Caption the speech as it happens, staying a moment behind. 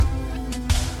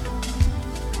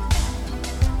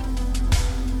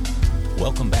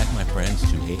Welcome back, my friends,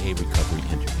 to AA Recovery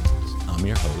Interviews. I'm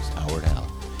your host, Howard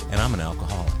Al, and I'm an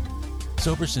alcoholic.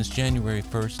 Sober since January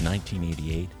 1st,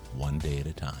 1988, one day at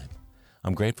a time.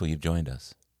 I'm grateful you've joined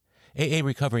us. AA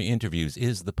Recovery Interviews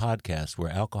is the podcast where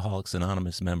Alcoholics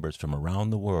Anonymous members from around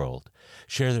the world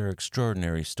share their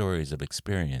extraordinary stories of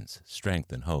experience,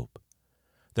 strength, and hope.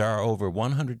 There are over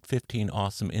 115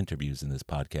 awesome interviews in this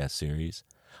podcast series.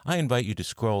 I invite you to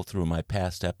scroll through my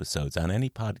past episodes on any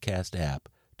podcast app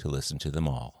to listen to them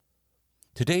all.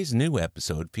 Today's new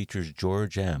episode features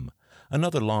George M.,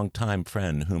 another longtime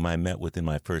friend whom I met within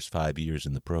my first 5 years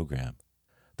in the program.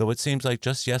 Though it seems like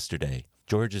just yesterday,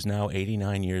 George is now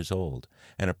 89 years old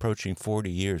and approaching 40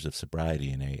 years of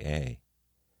sobriety in AA.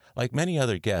 Like many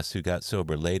other guests who got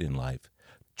sober late in life,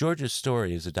 George's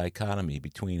story is a dichotomy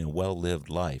between a well-lived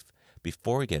life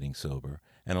before getting sober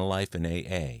and a life in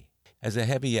AA. As a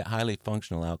heavy yet highly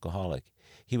functional alcoholic,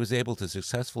 he was able to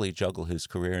successfully juggle his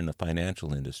career in the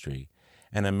financial industry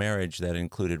and a marriage that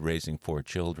included raising 4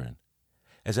 children.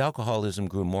 As alcoholism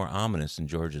grew more ominous in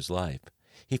George's life,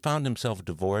 he found himself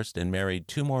divorced and married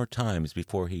 2 more times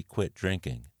before he quit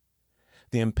drinking.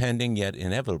 The impending yet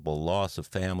inevitable loss of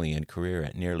family and career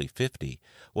at nearly 50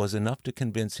 was enough to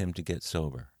convince him to get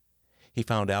sober. He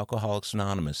found Alcoholics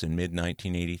Anonymous in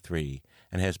mid-1983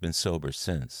 and has been sober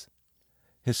since.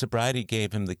 His sobriety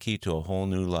gave him the key to a whole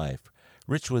new life,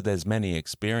 rich with as many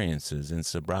experiences in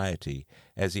sobriety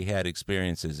as he had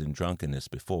experiences in drunkenness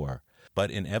before,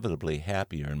 but inevitably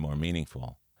happier and more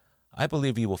meaningful. I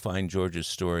believe you will find George's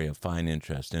story of fine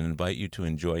interest and invite you to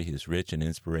enjoy his rich and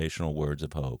inspirational words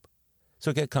of hope.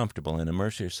 So get comfortable and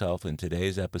immerse yourself in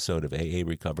today's episode of AA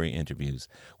Recovery Interviews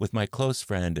with my close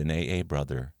friend and AA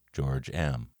brother, George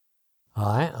M.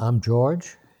 Hi, I'm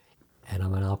George, and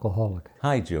I'm an alcoholic.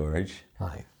 Hi, George.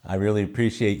 Hi. I really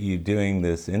appreciate you doing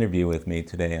this interview with me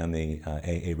today on the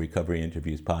AA Recovery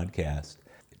Interviews podcast.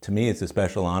 To me, it's a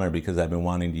special honor because I've been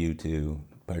wanting you to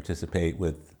participate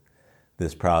with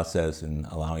this process and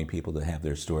allowing people to have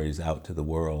their stories out to the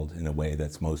world in a way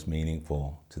that's most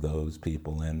meaningful to those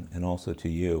people and also to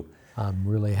you. I'm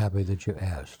really happy that you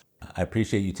asked. I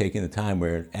appreciate you taking the time.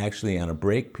 We're actually on a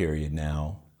break period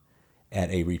now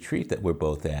at a retreat that we're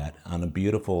both at on a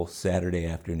beautiful Saturday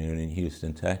afternoon in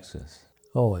Houston, Texas.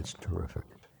 Oh, it's terrific.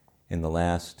 In the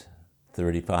last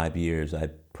 35 years,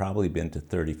 I've probably been to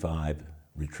 35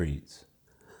 retreats.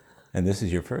 And this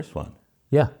is your first one.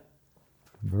 Yeah,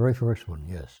 very first one,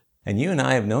 yes. And you and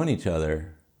I have known each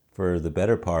other for the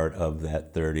better part of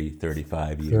that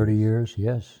 35 years. 30 years,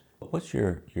 yes. What's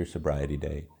your sobriety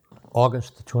date?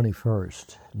 August the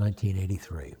 21st,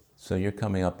 1983. So you're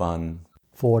coming up on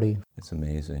 40. It's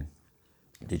amazing.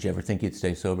 Did you ever think you'd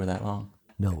stay sober that long?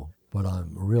 No, but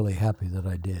I'm really happy that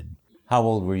I did. How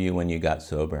old were you when you got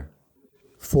sober?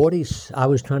 40, I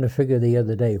was trying to figure the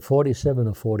other day, 47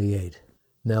 or 48.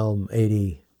 Now I'm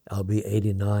 80. I'll be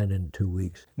 89 in 2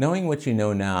 weeks. Knowing what you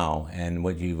know now and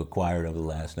what you've acquired over the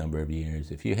last number of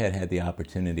years, if you had had the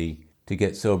opportunity to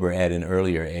get sober at an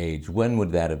earlier age, when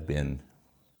would that have been?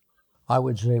 I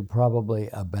would say probably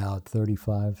about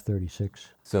 35, 36.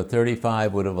 So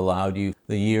 35 would have allowed you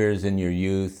the years in your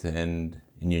youth and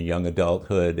in your young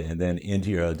adulthood and then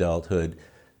into your adulthood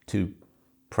to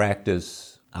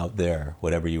practice out there,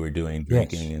 whatever you were doing,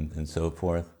 drinking and so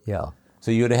forth? Yeah. So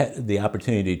you would have had the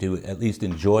opportunity to at least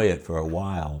enjoy it for a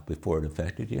while before it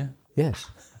affected you?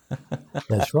 Yes,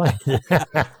 that's right.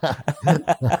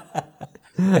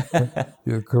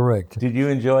 You're correct. Did you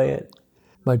enjoy it?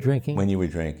 My drinking? When you were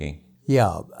drinking?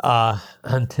 Yeah,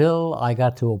 until I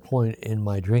got to a point in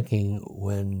my drinking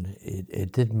when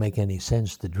it didn't make any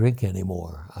sense to drink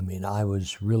anymore. I mean, I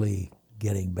was really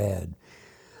getting bad.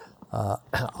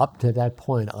 Up to that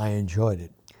point, I enjoyed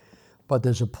it. But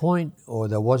there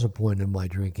was a point in my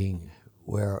drinking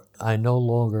where I no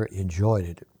longer enjoyed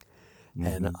it. Mm-hmm.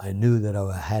 And I knew that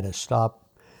I had to stop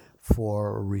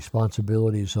for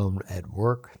responsibilities at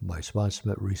work, my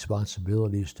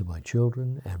responsibilities to my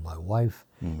children and my wife.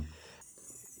 Mm.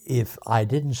 If I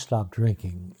didn't stop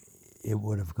drinking, I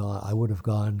would have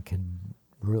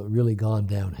really gone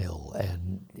downhill.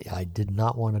 And I did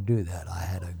not want to do that. I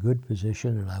had a good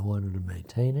position and I wanted to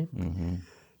maintain it. Mm-hmm.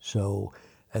 So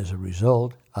as a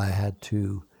result, I had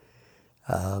to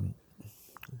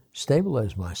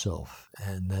stabilize myself,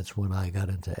 and that's when I got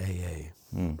into AA.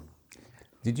 Mm.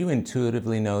 Did you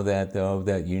intuitively know that, though,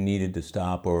 that you needed to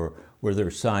stop, or were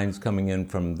there signs coming in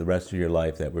from the rest of your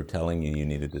life that were telling you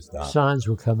needed to stop? Signs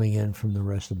were coming in from the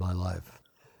rest of my life.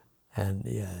 And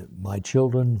my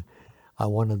children, I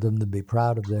wanted them to be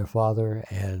proud of their father,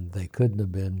 and they couldn't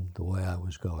have been the way I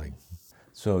was going.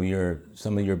 So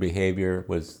some of your behavior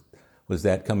was Was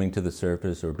that coming to the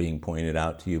surface or being pointed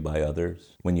out to you by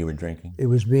others when you were drinking? It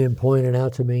was being pointed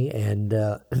out to me, and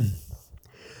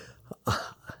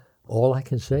all I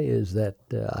can say is that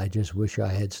I just wish I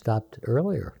had stopped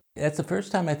earlier. That's the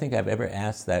first time I think I've ever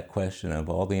asked that question of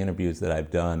all the interviews that I've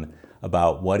done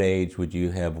about what age would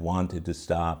you have wanted to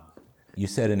stop. You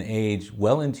said an age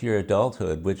well into your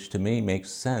adulthood, which to me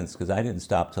makes sense because I didn't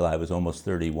stop till I was almost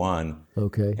 31.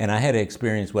 Okay. And I had to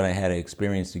experience what I had to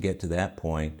experience to get to that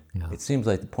point. Yeah. It seems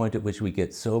like the point at which we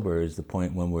get sober is the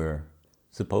point when we're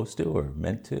supposed to or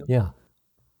meant to. Yeah,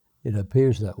 it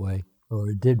appears that way, or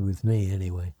it did with me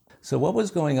anyway. So what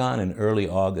was going on in early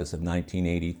August of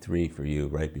 1983 for you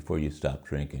right before you stopped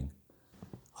drinking?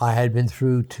 I had been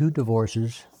through 2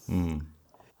 divorces.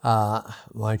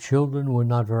 My children were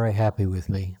not very happy with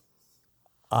me.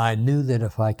 I knew that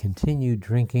if I continued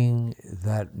drinking,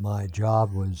 that my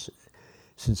job was,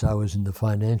 since I was in the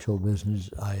financial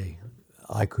business,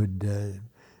 I could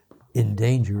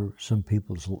endanger some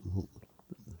people's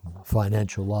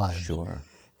financial lives. Sure.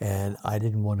 And I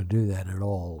didn't want to do that at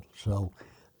all. So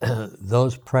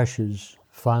those pressures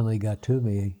finally got to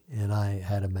me, and I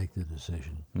had to make the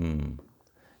decision.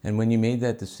 And when you made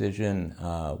that decision,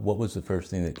 what was the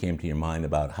first thing that came to your mind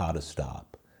about how to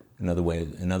stop? In other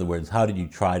words, how did you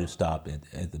try to stop it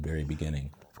at the very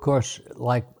beginning? Of course,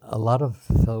 like a lot of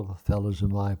fellows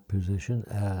in my position,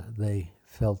 they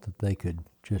felt that they could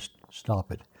just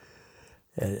stop it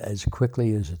as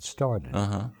quickly as it started.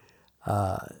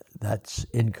 That's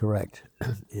incorrect.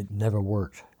 It never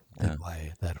worked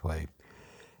that way.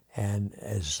 And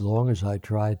as long as I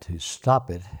tried to stop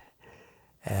it,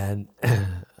 and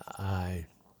I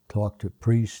talked to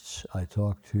priests, I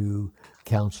talked to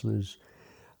counselors,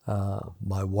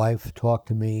 my wife talked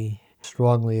to me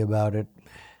strongly about it.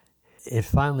 It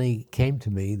finally came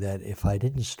to me that if I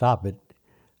didn't stop it,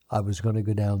 I was going to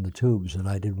go down the tubes, and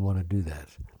I didn't want to do that.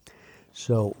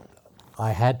 So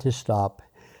I had to stop,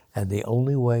 and the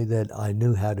only way that I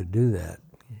knew how to do that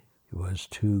was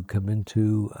to come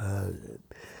into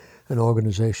an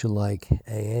organization like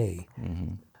AA.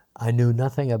 I knew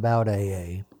nothing about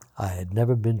AA. I had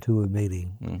never been to a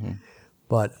meeting,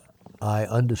 but I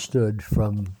understood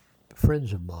from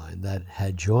friends of mine that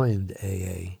had joined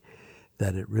AA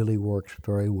that it really works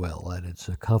very well and it's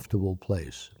a comfortable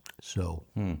place. So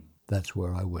that's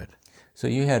where I went. So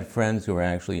you had friends who were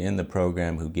actually in the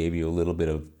program who gave you a little bit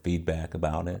of feedback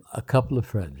about it? A couple of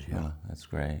friends, yeah. Oh, that's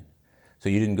great. So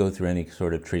you didn't go through any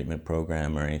sort of treatment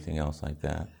program or anything else like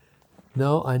that?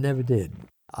 No, I never did.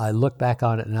 I look back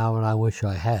on it now and I wish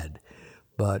I had,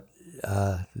 but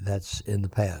that's in the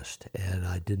past. And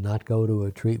I did not go to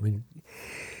a treatment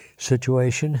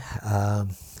situation.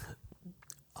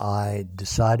 I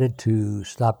decided to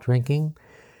stop drinking,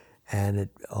 and it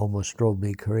almost drove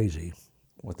me crazy.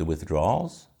 With the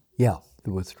withdrawals? Yeah,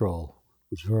 the withdrawal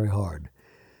was very hard.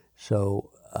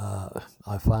 So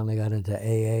I finally got into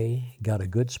AA, got a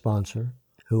good sponsor,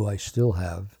 who I still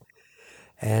have.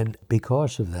 And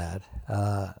because of that,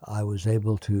 I was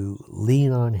able to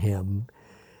lean on him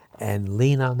and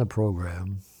lean on the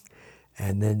program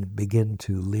and then begin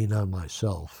to lean on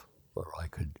myself where I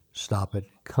could stop it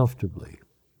comfortably.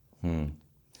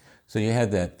 So you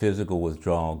had that physical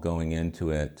withdrawal going into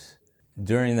it.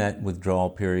 During that withdrawal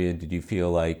period, did you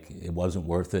feel like it wasn't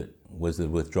worth it? Was the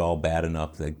withdrawal bad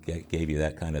enough that gave you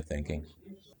that kind of thinking?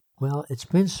 Well, it's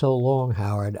been so long,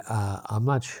 Howard, I'm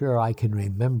not sure I can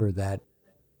remember that.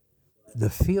 The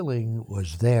feeling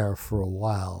was there for a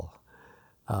while,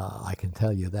 I can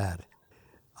tell you that.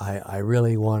 I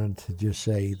really wanted to just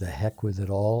say the heck with it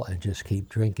all and just keep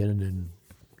drinking and,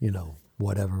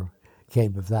 whatever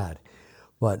came of that.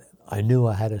 But I knew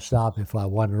I had to stop if I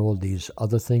wanted all these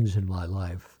other things in my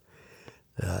life.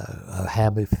 A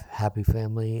happy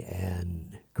family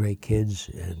and great kids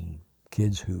and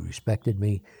kids who respected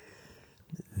me.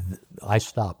 I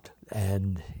stopped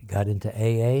and got into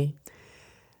AA,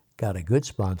 got a good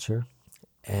sponsor,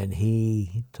 and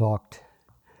he talked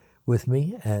with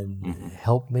me and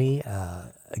helped me,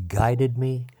 guided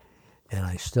me, and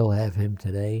I still have him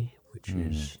today, which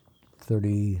is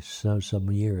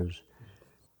 30-some years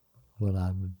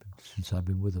since I've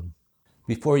been with him.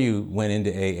 Before you went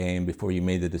into AA and before you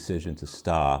made the decision to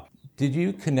stop, did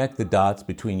you connect the dots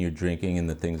between your drinking and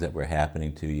the things that were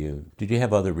happening to you? Did you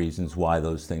have other reasons why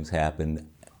those things happened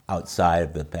outside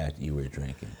of the fact that you were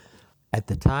drinking? At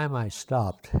the time I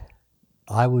stopped,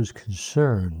 I was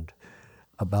concerned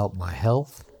about my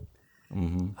health.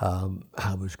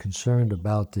 I was concerned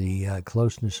about the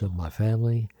closeness of my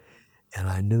family, and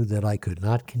I knew that I could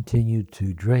not continue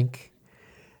to drink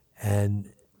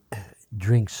and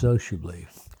drink sociably.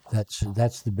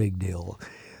 That's the big deal.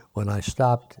 When I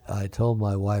stopped, I told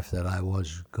my wife that I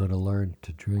was going to learn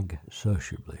to drink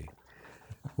sociably.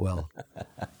 Well,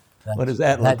 What does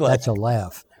that look like? that's a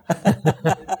laugh.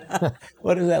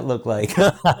 What does that look like?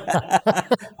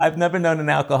 I've never known an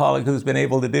alcoholic who's been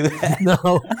able to do that.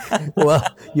 No, well,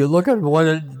 you look at one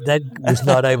that was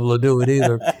not able to do it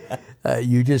either.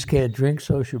 You just can't drink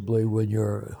sociably when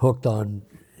you're hooked on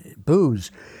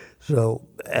booze. So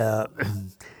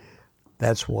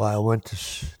that's why I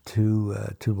went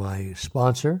to my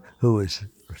sponsor, who is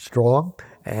strong,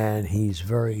 and he's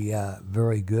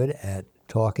very good at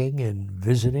talking and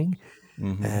visiting,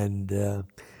 and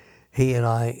he and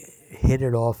I hit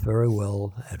it off very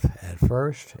well at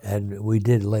first, and we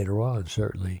did later on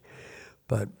certainly.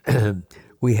 But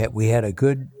we had a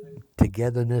good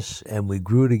togetherness, and we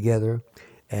grew together,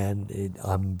 and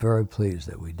I'm very pleased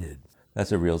that we did.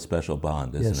 That's a real special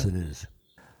bond, isn't Yes, it? it is.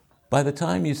 By the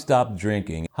time you stopped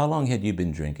drinking, how long had you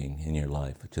been drinking in your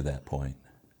life to that point?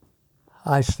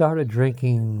 I started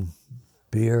drinking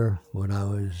beer when I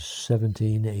was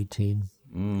 17,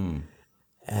 18.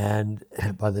 And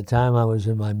by the time I was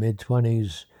in my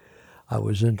mid-20s, I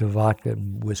was into vodka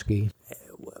and whiskey.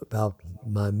 About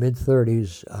my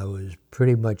mid-30s, I was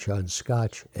pretty much on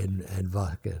scotch and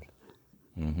vodka.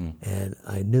 And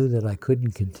I knew that I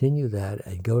couldn't continue that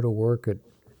and go to work at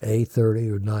 8:30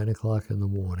 or 9 o'clock in the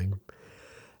morning.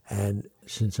 And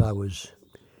since I was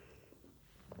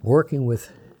working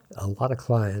with a lot of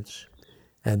clients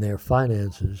and their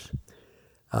finances,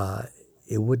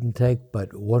 it wouldn't take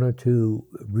but one or two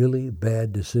really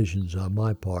bad decisions on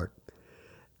my part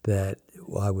that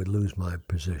I would lose my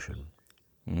position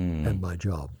and my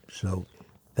job. So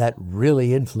that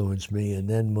really influenced me. And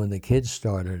then when the kids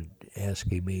started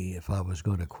asking me if I was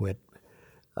going to quit,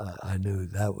 I knew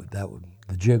the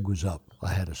jig was up.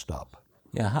 I had to stop.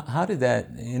 Yeah, how did that,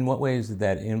 in what ways did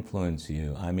that influence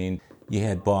you? I mean, you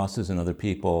had bosses and other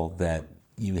people that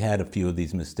you had a few of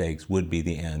these mistakes would be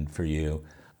the end for you,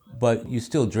 but you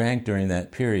still drank during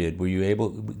that period.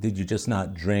 Did you just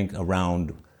not drink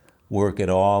around work at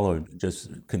all, or just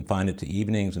confine it to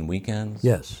evenings and weekends?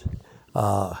 Yes.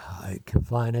 I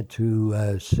confine it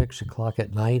to 6 o'clock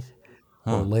at night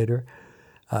or later,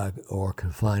 or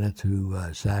confine it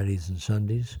to Saturdays and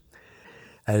Sundays.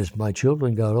 As my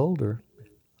children got older,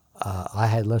 I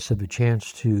had less of a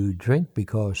chance to drink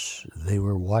because they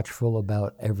were watchful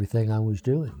about everything I was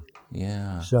doing.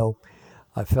 Yeah. So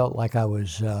I felt like I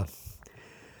was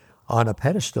on a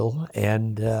pedestal,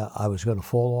 and I was going to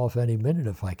fall off any minute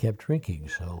if I kept drinking.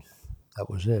 So that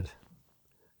was it.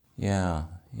 Yeah,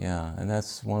 yeah. And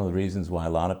that's one of the reasons why a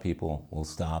lot of people will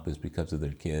stop, is because of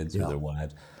their kids or their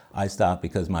wives. I stopped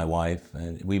because my wife,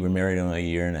 and we were married only a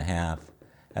year and a half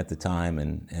at the time,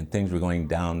 and things were going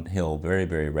downhill very,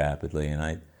 very rapidly. And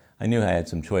I knew I had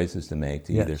some choices to make,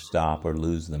 to either stop or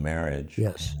lose the marriage.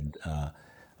 Yes. And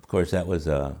of course, that was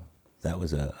a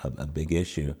big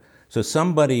issue. So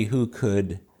somebody who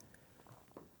could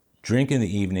drink in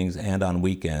the evenings and on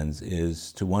weekends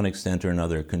is, to one extent or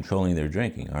another, controlling their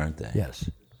drinking, aren't they? Yes.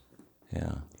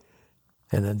 Yeah.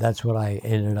 And then that's what I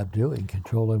ended up doing,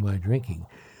 controlling my drinking.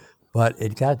 But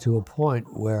it got to a point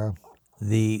where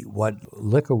what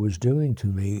liquor was doing to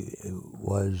me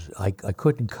was I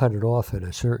couldn't cut it off at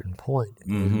a certain point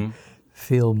and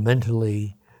feel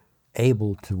mentally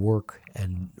able to work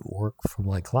for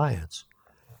my clients.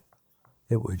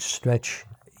 It would stretch,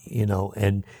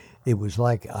 and it was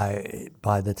like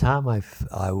by the time I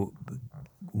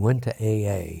went to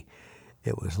AA,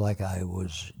 it was like I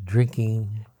was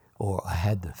drinking, or I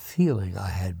had the feeling I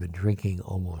had been drinking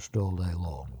almost all day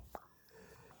long.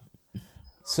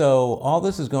 So all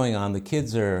this is going on. The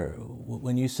kids are,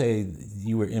 when you say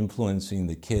you were influencing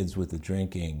the kids with the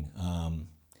drinking,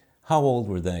 how old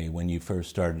were they when you first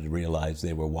started to realize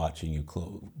they were watching you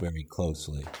very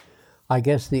closely? I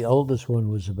guess the oldest one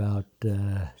was about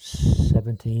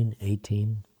 17,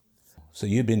 18. So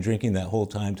you'd been drinking that whole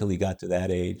time till he got to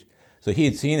that age? So he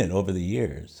had seen it over the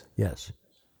years? Yes.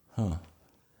 Huh.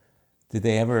 Did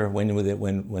they ever,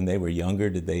 when they were younger,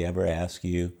 did they ever ask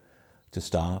you to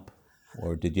stop?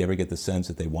 Or did you ever get the sense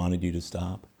that they wanted you to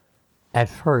stop? At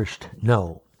first,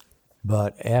 no.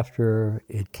 But after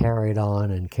it carried on,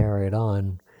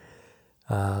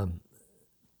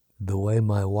 the way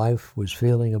my wife was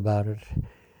feeling about it,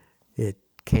 it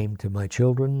came to my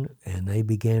children, and they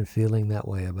began feeling that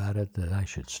way about it, that I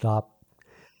should stop.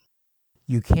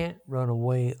 You can't run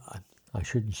away. I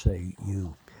shouldn't say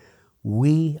you.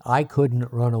 I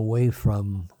couldn't run away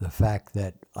from the fact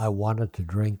that I wanted to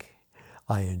drink.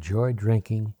 I enjoyed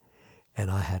drinking,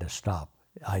 and I had to stop.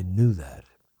 I knew that,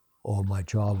 or my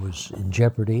job was in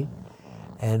jeopardy,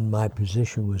 and my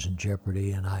position was in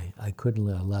jeopardy, and I couldn't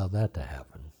allow that to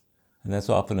happen. And that's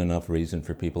often enough reason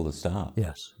for people to stop.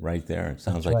 Yes. Right there. It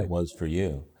sounds That's like right. it was for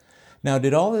you. Now,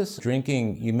 did all this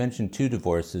drinking, you mentioned 2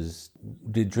 divorces,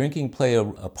 did drinking play a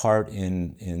part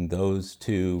in those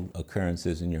 2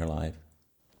 occurrences in your life?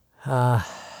 I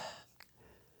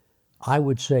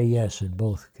would say yes in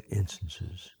both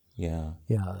instances. Yeah.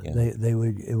 Yeah, Yeah. they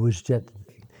would. It was just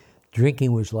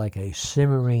drinking was like a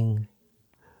simmering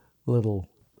little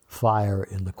fire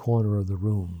in the corner of the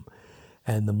room,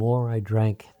 and the more I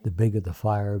drank, the bigger the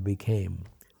fire became.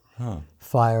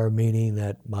 Fire meaning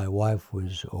that my wife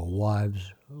was, or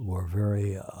wives were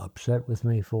very upset with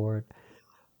me for it.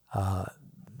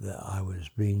 I was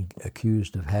being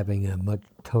accused of having a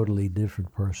totally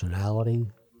different personality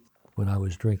when I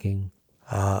was drinking.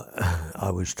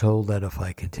 I was told that if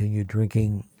I continued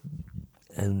drinking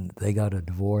and they got a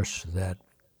divorce, that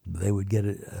they would get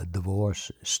a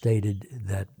divorce, stated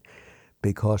that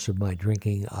because of my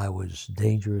drinking, I was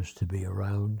dangerous to be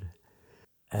around.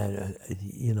 And,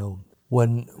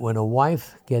 when a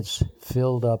wife gets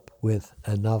filled up with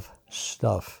enough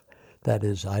stuff, that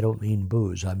is, I don't mean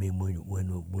booze, I mean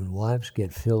when wives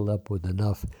get filled up with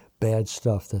enough bad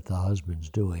stuff that the husband's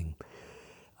doing,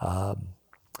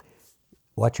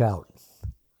 watch out.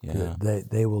 Yeah.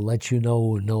 They will let you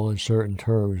know in no uncertain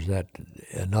terms that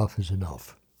enough is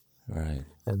enough. Right.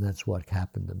 And that's what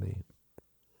happened to me.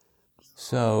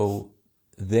 So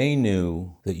they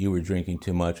knew that you were drinking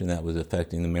too much and that was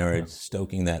affecting the marriage,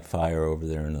 stoking that fire over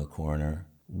there in the corner.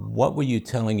 What were you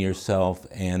telling yourself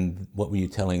and what were you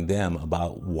telling them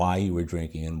about why you were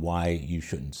drinking and why you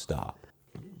shouldn't stop?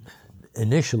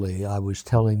 Initially, I was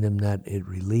telling them that it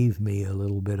relieved me a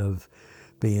little bit of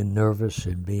being nervous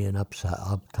and being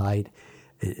uptight.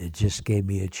 It just gave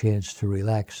me a chance to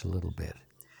relax a little bit.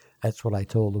 That's what I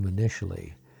told them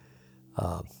initially.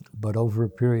 But over a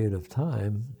period of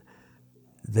time,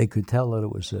 they could tell that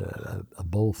it was a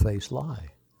bold-faced lie.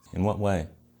 In what way?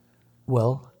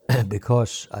 Well,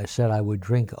 because I said I would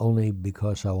drink only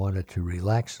because I wanted to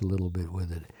relax a little bit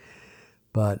with it,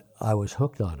 but I was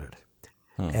hooked on it.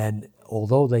 And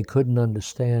although they couldn't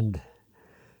understand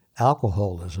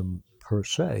alcoholism per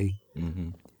se,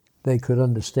 they could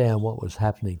understand what was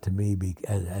happening to me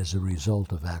as a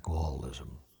result of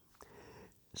alcoholism.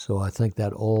 So I think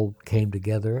that all came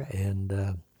together,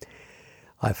 and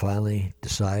I finally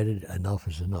decided enough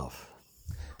is enough.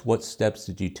 What steps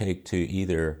did you take to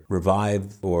either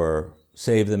revive or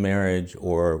save the marriage,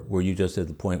 or were you just at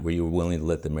the point where you were willing to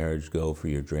let the marriage go for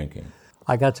your drinking?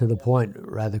 I got to the point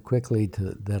rather quickly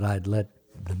that I'd let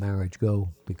the marriage go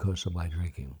because of my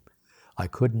drinking. I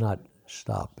could not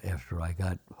stop after I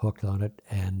got hooked on it,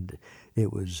 and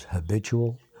it was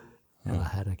habitual, and I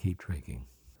had to keep drinking.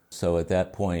 So at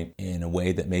that point, in a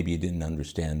way that maybe you didn't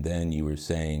understand then, you were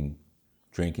saying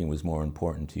drinking was more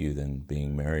important to you than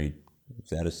being married. Is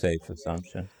that a safe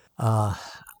assumption?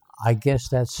 I guess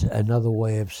that's another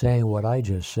way of saying what I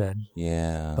just said.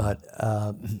 Yeah. But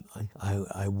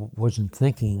I wasn't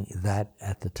thinking that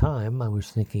at the time. I was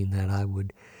thinking that I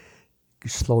would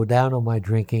slow down on my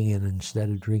drinking, and instead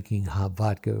of drinking hot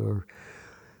vodka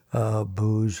or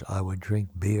booze, I would drink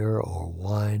beer or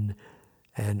wine.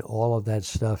 And all of that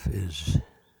stuff is,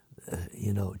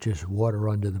 just water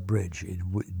under the bridge. It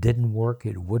didn't work.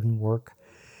 It wouldn't work.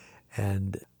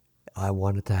 And I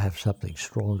wanted to have something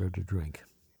stronger to drink.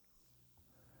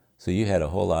 So you had a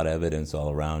whole lot of evidence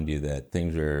all around you that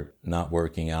things are not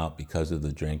working out because of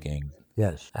the drinking.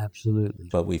 Yes, absolutely.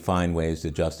 But we find ways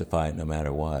to justify it no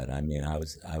matter what. I mean, I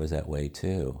was that way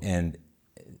too. And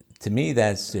to me,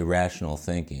 that's irrational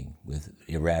thinking, with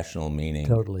irrational meaning.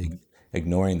 Totally.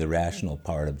 Ignoring the rational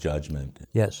part of judgment.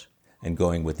 Yes. And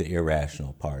going with the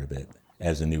irrational part of it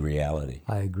as a new reality.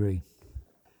 I agree.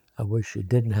 I wish it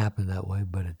didn't happen that way,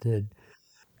 but it did.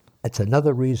 It's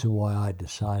another reason why I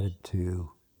decided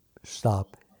to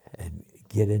stop and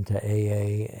get into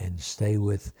AA and stay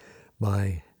with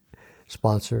my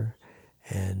sponsor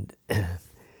and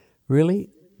really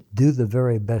do the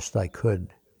very best I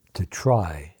could to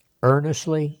try,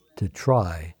 earnestly to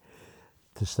try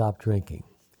to stop drinking.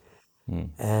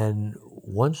 And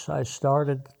once I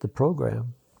started the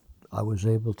program, I was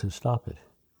able to stop it.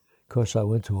 Of course, I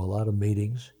went to a lot of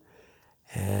meetings,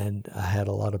 and I had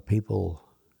a lot of people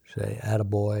say,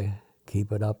 "Attaboy,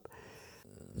 keep it up."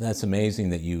 That's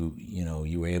amazing that you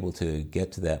were able to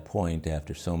get to that point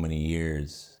after so many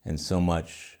years and so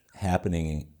much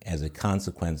happening as a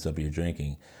consequence of your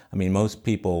drinking. I mean, most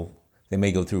people, they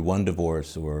may go through one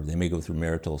divorce or they may go through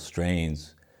marital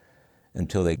strains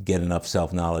until they get enough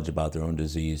self-knowledge about their own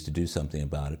disease to do something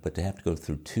about it. But to have to go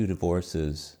through 2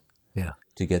 divorces Yeah.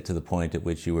 to get to the point at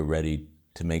which you were ready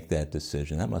to make that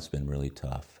decision? That must have been really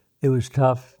tough. It was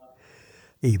tough.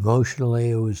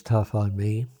 Emotionally, it was tough on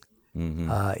me.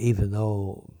 Even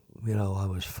though, I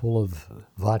was full of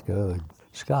vodka and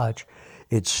scotch,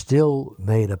 it still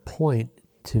made a point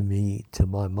to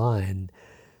my mind,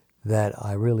 that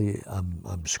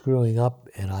I'm screwing up,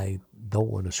 and I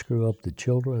don't want to screw up the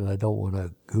children, and I don't want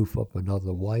to goof up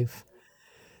another wife.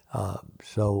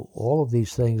 So all of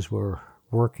these things were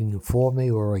working for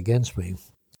me or against me.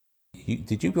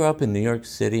 Did you grow up in New York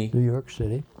City? New York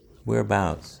City.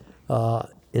 Whereabouts?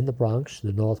 In the Bronx,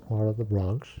 the north part of the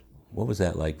Bronx. What was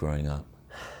that like growing up?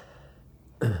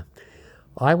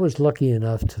 I was lucky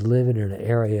enough to live in an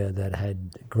area that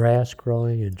had grass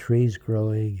growing and trees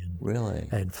growing Really?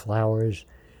 and flowers.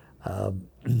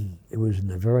 It was in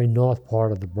the very north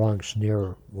part of the Bronx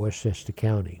near Westchester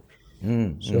County.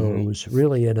 So it was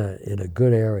really in a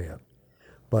good area.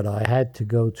 But I had to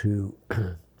go to,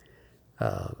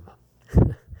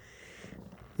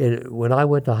 when I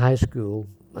went to high school,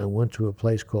 I went to a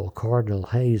place called Cardinal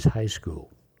Hayes High School.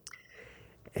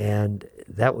 And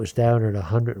that was down at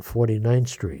 149th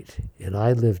Street. And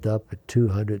I lived up at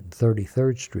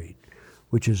 233rd Street,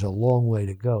 which is a long way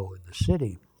to go in the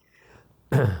city.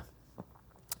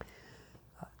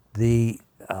 The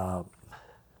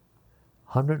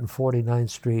 149th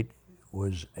Street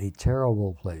was a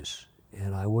terrible place,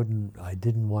 and I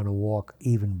didn't want to walk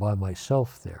even by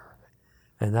myself there.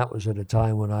 And that was at a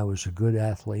time when I was a good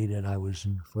athlete, and I was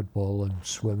in football and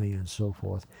swimming and so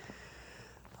forth.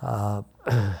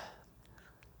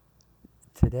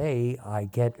 Today, I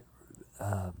get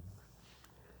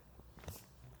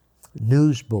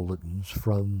news bulletins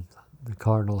from the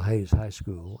Cardinal Hayes High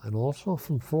School and also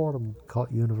from Fordham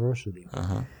University.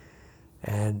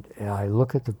 And I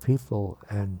look at the people,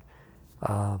 and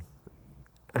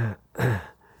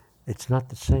it's not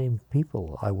the same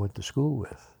people I went to school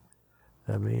with.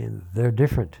 I mean, they're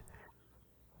different.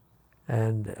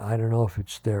 And I don't know if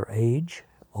it's their age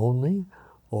only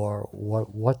or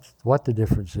what the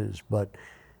difference is, but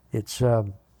it's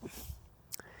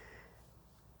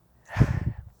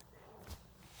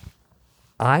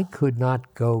I could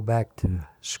not go back to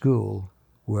school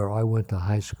where I went to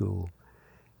high school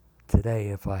today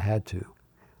if I had to.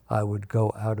 I would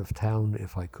go out of town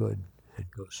if I could and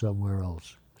go somewhere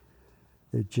else.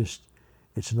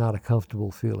 It's not a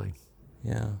comfortable feeling.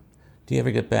 Yeah. Do you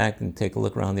ever get back and take a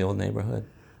look around the old neighborhood?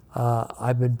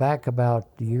 I've been back about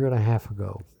a year and a half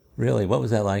ago. Really? What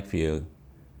was that like for you?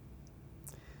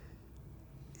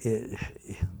 The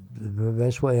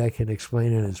best way I can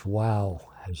explain it is, wow,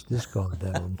 has this gone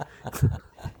down?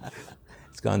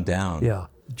 It's gone down. Yeah,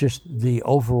 just the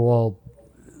overall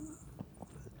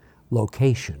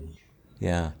location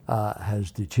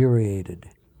has deteriorated.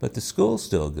 But the school's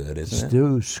still good, isn't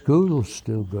it? School's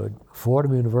still good.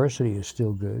 Fordham University is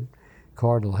still good.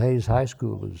 Cardinal Hayes High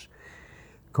School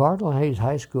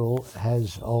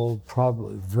has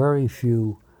probably very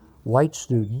few white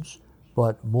students,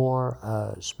 but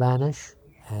more Spanish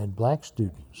and black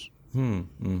students.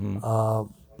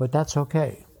 But that's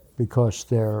okay, because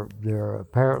they're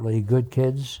apparently good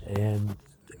kids, and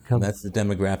that's the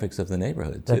demographics of the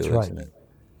neighborhood too, that's right. Isn't it?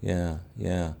 Yeah,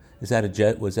 yeah. Was that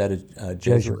a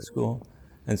Jesuit school?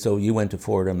 And so you went to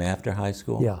Fordham after high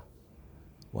school? Yeah.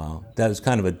 Wow. That was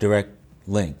kind of a direct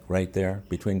link right there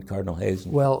between Cardinal Hayes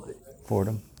and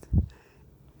Fordham?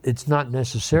 It's not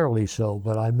necessarily so,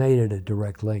 but I made it a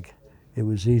direct link. It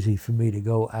was easy for me to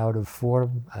go out of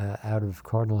Fordham, out of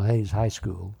Cardinal Hayes High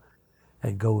School,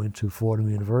 and go into Fordham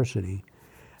University.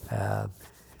 The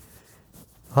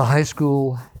high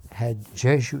school had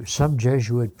some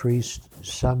Jesuit priests,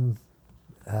 some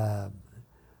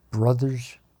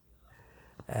brothers,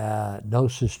 no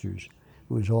sisters.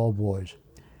 It was all boys.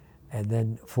 And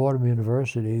then Fordham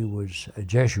University was a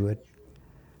Jesuit.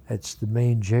 It's the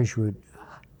main Jesuit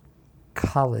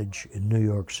college in New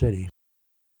York City.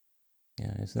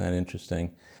 Yeah, isn't that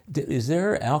interesting? Is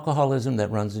there alcoholism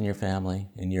that runs in your family?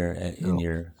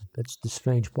 No, that's the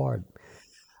strange part.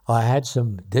 I had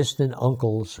some distant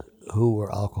uncles who were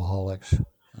alcoholics,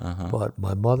 but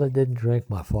my mother didn't drink,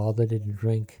 my father didn't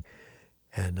drink,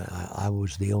 and I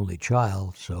was the only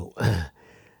child, so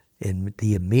in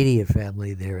the immediate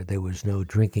family there was no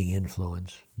drinking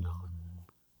influence. No.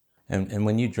 And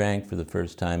when you drank for the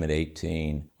first time at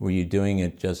 18, were you doing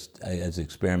it just as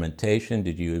experimentation?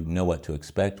 Did you know what to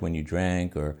expect when you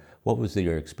drank, or what was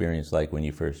your experience like when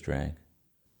you first drank?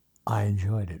 I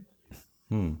enjoyed it.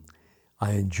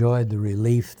 I enjoyed the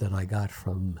relief that I got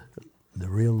from the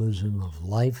realism of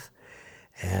life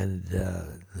and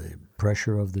the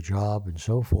pressure of the job and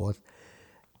so forth.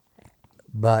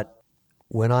 But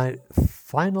when I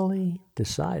finally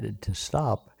decided to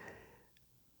stop,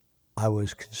 I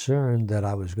was concerned that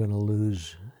I was going to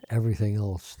lose everything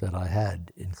else that I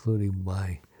had, including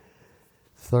my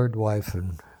third wife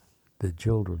and the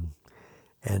children.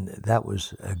 And that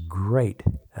was a great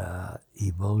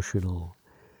emotional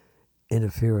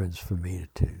interference for me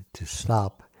to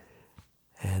stop.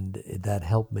 And that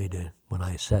helped me to, when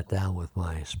I sat down with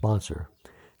my sponsor,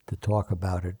 to talk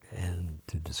about it and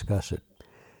to discuss it.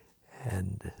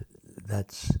 And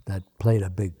that played a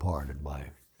big part in my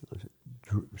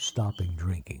stopping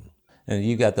drinking. And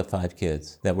you got the 5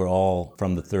 kids that were all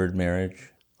from the third marriage?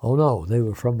 Oh, no, they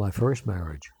were from my first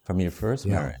marriage. From your first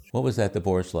marriage? What was that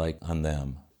divorce like on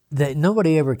them?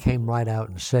 Nobody ever came right out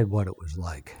and said what it was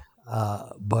like.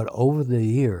 But over the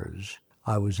years,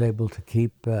 I was able to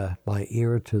keep my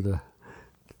ear to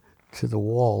the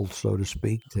wall, so to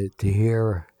speak, to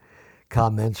hear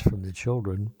comments from the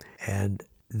children. And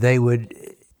they would,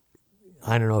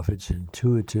 I don't know if it's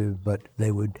intuitive, but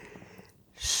they would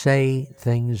say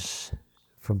things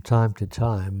from time to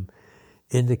time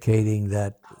indicating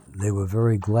that they were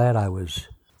very glad I was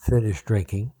finished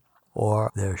drinking, or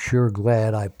they're sure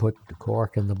glad I put the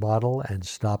cork in the bottle and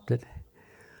stopped it.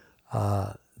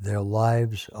 Their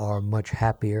lives are much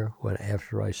happier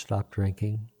after I stopped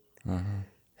drinking. Mm-hmm.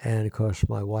 And of course,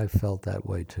 my wife felt that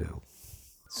way too.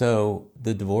 So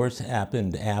the divorce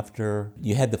happened after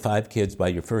you had the 5 kids by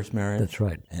your first marriage? That's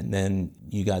right. And then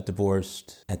you got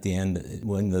divorced at the end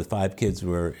when the 5 kids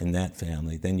were in that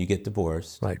family. Then you get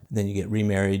divorced. Right. Then you get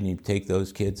remarried and you take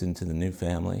those kids into the new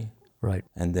family. Right.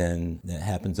 And then that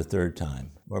happens a third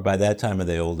time. Or by that time, are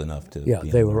they old enough to Yeah,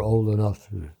 they were old enough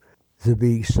to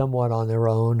be somewhat on their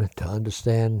own, to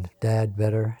understand Dad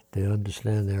better, to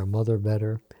understand their mother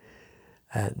better,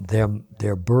 and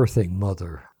their birthing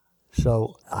mother.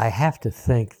 So I have to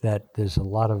think that there's a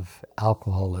lot of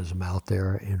alcoholism out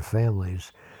there in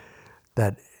families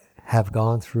that have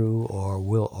gone through or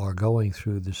are going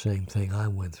through the same thing I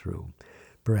went through.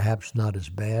 Perhaps not as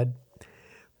bad,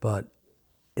 but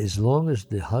as long as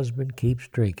the husband keeps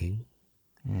drinking,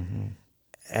 mm-hmm.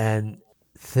 and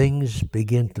things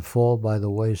begin to fall by the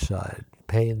wayside,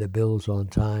 paying the bills on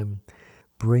time,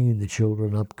 bringing the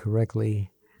children up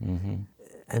correctly, mm-hmm.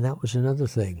 and that was another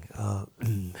thing.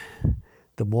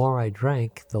 The more I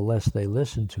drank, the less they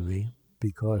listened to me,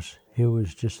 because here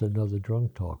was just another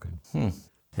drunk talking.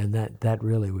 And that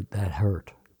really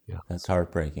hurt. Yeah. That's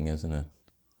heartbreaking, isn't it?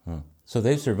 So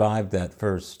they survived that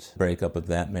first breakup of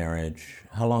that marriage.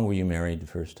 How long were you married the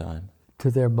first time?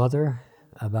 To their mother,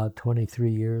 about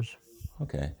 23 years.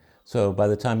 Okay. So by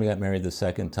the time you got married the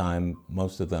second time,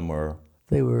 most of them were?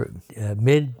 They were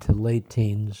mid to late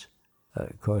teens.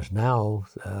 Of course, now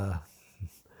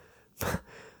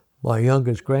my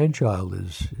youngest grandchild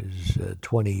is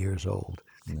 20 years old.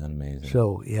 Isn't that amazing?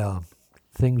 So, yeah,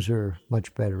 things are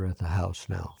much better at the house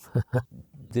now.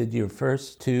 Did your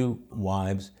first 2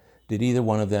 wives, did either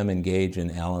one of them engage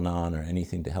in Al-Anon or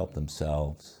anything to help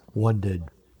themselves? One did.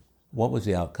 What was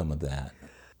the outcome of that?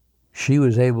 She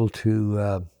was able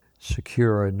to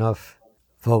secure enough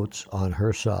votes on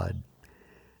her side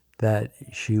that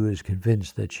she was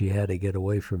convinced that she had to get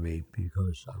away from me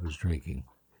because I was drinking.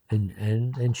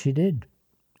 And she did.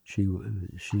 She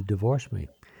divorced me.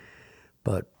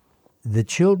 But the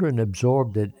children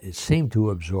absorbed it. It seemed to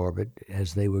absorb it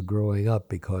as they were growing up,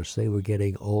 because they were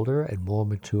getting older and more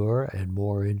mature and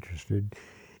more interested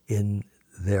in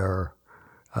their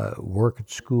work at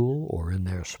school or in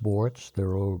their sports.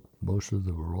 Most of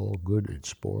them were all good at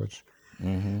sports.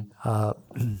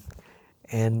 Mm-hmm.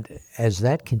 And as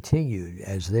that continued,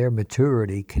 as their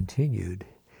maturity continued,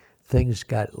 things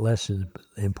got less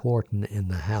important in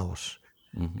the house.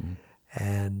 Mm-hmm.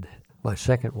 And my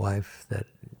second wife that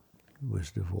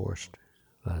was divorced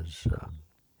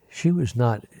she was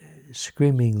not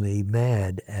screamingly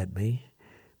mad at me,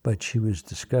 but she was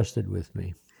disgusted with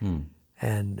me.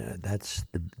 And that's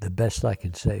the best I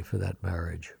can say for that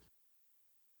marriage.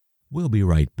 We'll be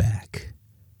right back.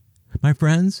 My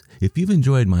friends, if you've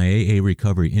enjoyed my AA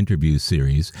Recovery interview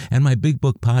series and my Big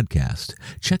Book podcast,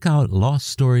 check out Lost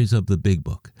Stories of the Big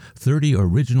Book, 30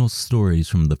 original stories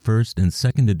from the first and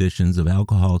second editions of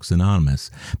Alcoholics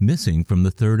Anonymous, missing from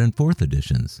the third and fourth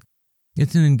editions.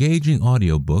 It's an engaging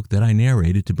audiobook that I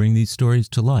narrated to bring these stories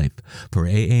to life for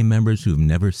AA members who've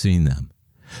never seen them.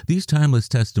 These timeless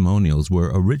testimonials were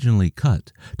originally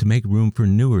cut to make room for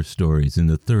newer stories in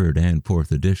the third and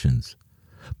fourth editions.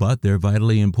 But their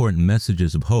vitally important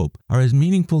messages of hope are as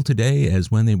meaningful today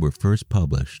as when they were first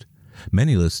published.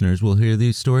 Many listeners will hear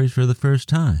these stories for the first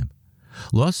time.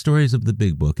 Lost Stories of the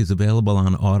Big Book is available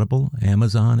on Audible,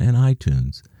 Amazon, and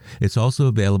iTunes. It's also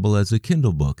available as a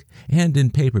Kindle book and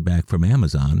in paperback from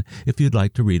Amazon if you'd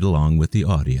like to read along with the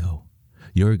audio.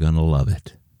 You're going to love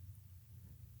it.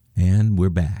 And we're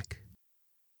back.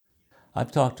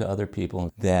 I've talked to other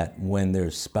people that when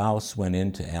their spouse went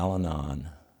into Al-Anon,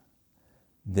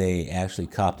 they actually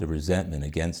copped a resentment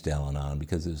against Al-Anon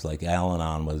because it was like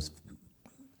Al-Anon was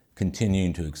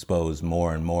continuing to expose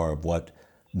more and more of what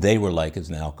they were like as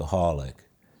an alcoholic,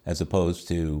 as opposed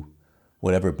to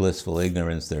whatever blissful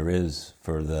ignorance there is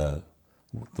for the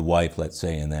wife, let's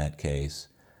say in that case,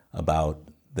 about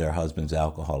their husband's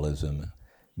alcoholism.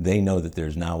 They know that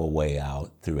there's now a way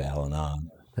out through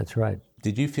Al-Anon. That's right.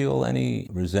 Did you feel any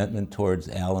resentment towards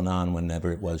Al-Anon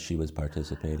whenever it was she was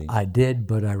participating? I did,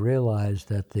 but I realized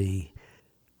that the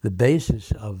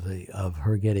basis of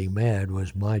her getting mad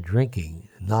was my drinking,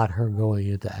 not her going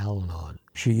into Al-Anon.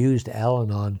 She used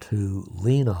Al-Anon to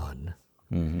lean on,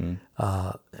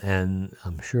 and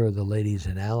I'm sure the ladies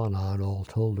in Al-Anon all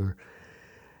told her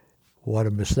what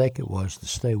a mistake it was to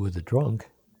stay with the drunk.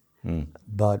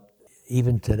 But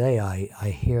even today, I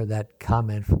hear that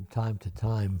comment from time to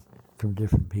time from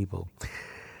different people.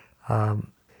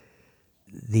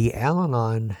 The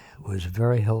Al-Anon was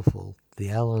very helpful.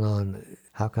 The Al-Anon,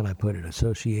 how can I put it,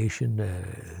 association,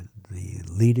 the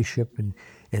leadership in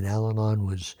Al-Anon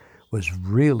was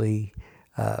really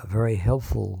very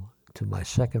helpful to my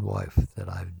second wife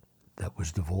that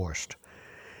was divorced.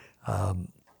 And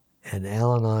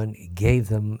Al-Anon gave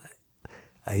them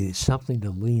something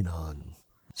to lean on,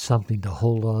 something to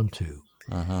hold on to,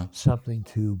 something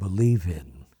to believe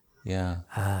in. Yeah.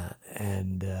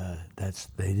 And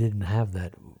they didn't have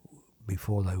that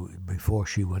before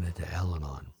she went into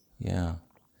Al-Anon. Yeah.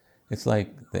 It's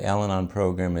like the Al-Anon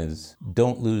program is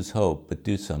don't lose hope, but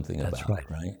do something about it,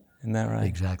 right? Isn't that right?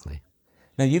 Exactly.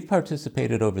 Now, you've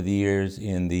participated over the years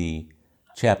in the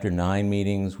Chapter 9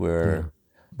 meetings where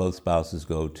both spouses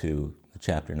go to the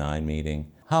Chapter 9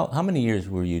 meeting. How many years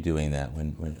were you doing that?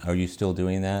 When are you still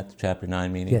doing that, Chapter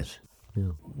 9 meetings? Yes.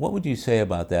 Yeah. What would you say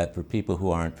about that for people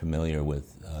who aren't familiar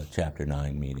with Chapter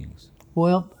 9 meetings?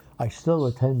 Well, I still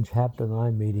attend Chapter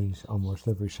 9 meetings almost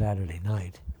every Saturday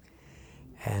night.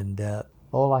 And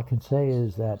all I can say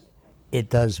is that it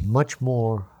does much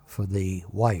more for the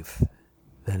wife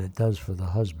than it does for the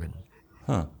husband.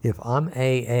 If I'm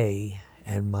AA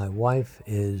and my wife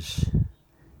is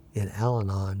in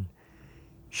Al-Anon,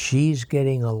 she's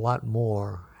getting a lot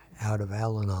more out of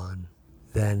Al-Anon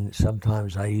than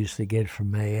sometimes I used to get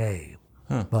from AA.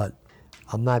 But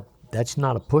that's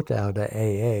not a put down to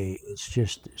AA. It's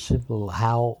just simple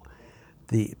how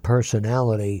the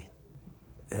personality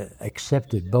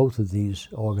accepted both of these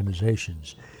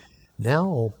organizations.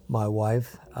 Now my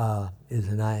wife is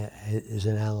in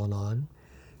Al-Anon.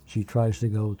 She tries to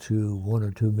go to 1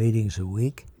 or 2 meetings a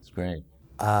week. It's great.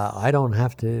 I don't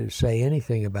have to say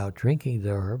anything about drinking to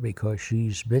her because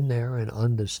she's been there and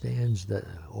understands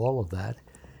all of that.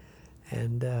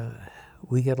 And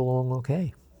we get along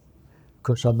okay. Of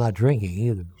course, I'm not drinking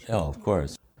either. Oh, of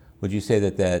course. Would you say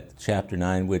that Chapter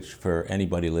 9, which for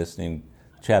anybody listening,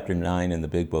 Chapter 9 in the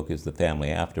Big Book is the family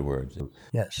afterwards?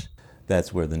 Yes.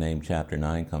 That's where the name Chapter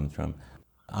 9 comes from.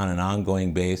 On an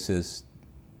ongoing basis,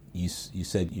 you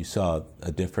said you saw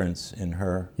a difference in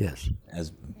her? Yes.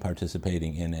 As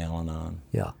participating in Al-Anon?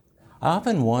 Yeah. I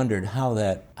often wondered how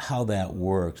that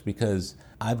works because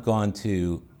I've gone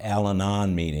to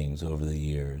Al-Anon meetings over the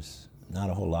years. Not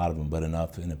a whole lot of them, but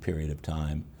enough in a period of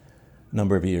time, a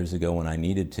number of years ago when I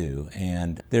needed to.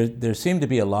 And there seemed to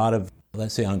be a lot of,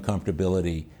 let's say,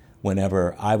 uncomfortability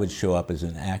whenever I would show up as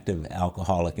an active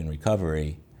alcoholic in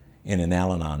recovery in an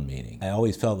Al-Anon meeting. I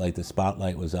always felt like the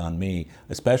spotlight was on me,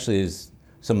 especially as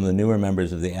some of the newer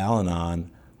members of the Al-Anon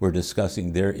were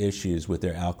discussing their issues with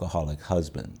their alcoholic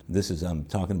husband. I'm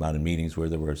talking about in meetings where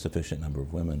there were a sufficient number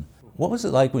of women. What was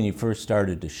it like when you first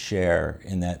started to share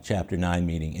in that Chapter 9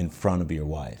 meeting in front of your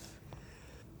wife?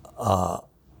 I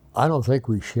don't think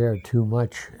we shared too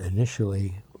much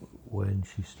initially when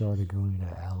she started going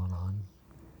to Al-Anon.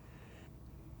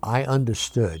 I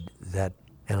understood that,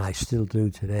 and I still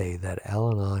do today, that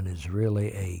Al-Anon is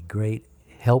really a great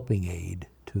helping aid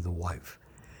to the wife.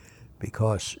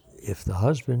 Because if the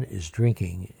husband is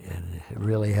drinking and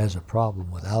really has a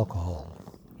problem with alcohol,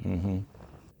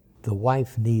 the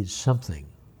wife needs something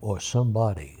or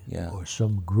somebody or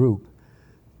some group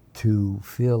to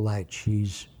feel like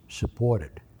she's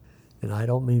supported. And I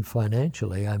don't mean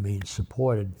financially, I mean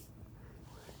supported.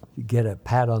 You get a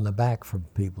pat on the back from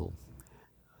people,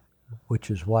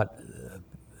 which is what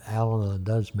Al-Anon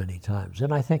does many times.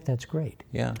 And I think that's great.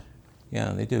 Yeah,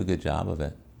 they do a good job of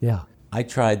it. Yeah. I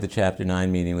tried the Chapter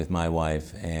 9 meeting with my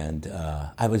wife, and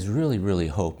I was really, really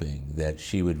hoping that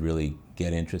she would really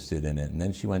get interested in it. And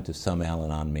then she went to some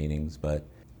Al-Anon meetings,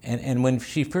 and when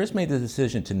she first made the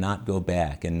decision to not go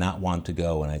back and not want to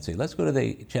go, and I'd say, let's go to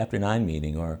the Chapter 9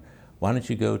 meeting, or why don't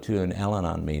you go to an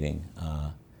Al-Anon meeting?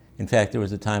 In fact, there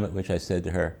was a time at which I said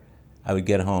to her, I would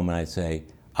get home and I'd say,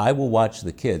 I will watch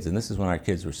the kids, and this is when our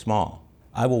kids were small.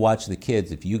 I will watch the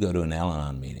kids if you go to an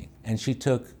Al-Anon meeting. And she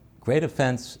took great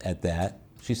offense at that.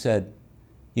 She said,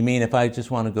 you mean if I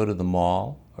just want to go to the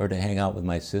mall or to hang out with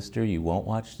my sister, you won't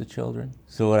watch the children?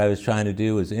 So what I was trying to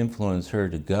do was influence her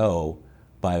to go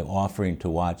by offering to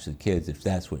watch the kids if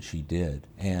that's what she did.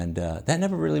 And that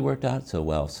never really worked out so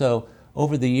well. So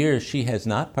over the years, she has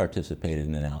not participated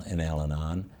in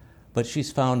Al-Anon, but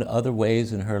she's found other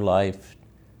ways in her life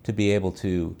to be able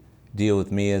to deal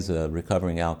with me as a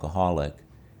recovering alcoholic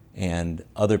and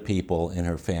other people in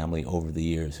her family over the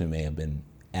years who may have been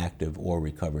active or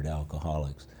recovered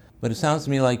alcoholics. But it sounds to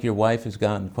me like your wife has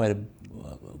gotten quite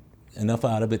enough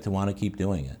out of it to want to keep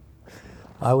doing it.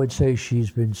 I would say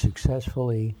she's been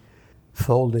successfully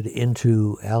folded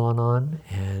into Al-Anon,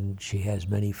 and she has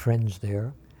many friends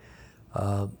there.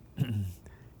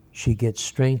 She gets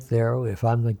strength there. If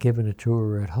I'm not giving it to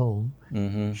her at home,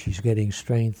 she's getting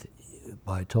strength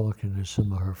by talking to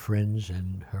some of her friends,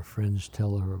 and her friends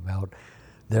tell her about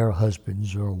their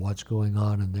husbands or what's going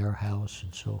on in their house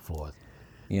and so forth.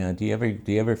 Yeah. Do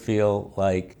you ever feel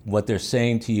like what they're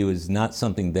saying to you is not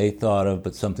something they thought of,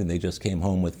 but something they just came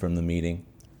home with from the meeting?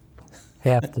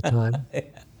 Half the time.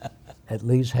 At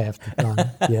least half the time,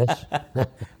 yes.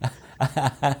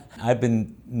 I've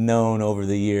been known over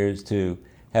the years to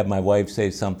have my wife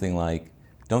say something like,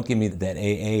 don't give me that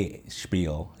AA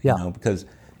spiel, you know, because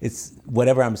it's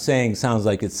whatever I'm saying sounds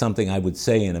like it's something I would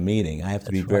say in a meeting. I have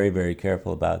to be very, very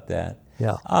careful about that.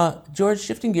 Yeah. George,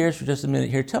 shifting gears for just a minute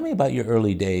here, tell me about your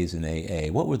early days in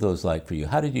AA. What were those like for you?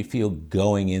 How did you feel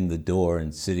going in the door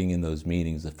and sitting in those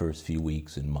meetings the first few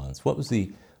weeks and months? What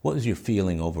was your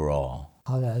feeling overall?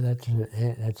 Oh, that's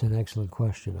an excellent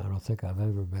question. I don't think I've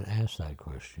ever been asked that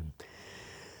question.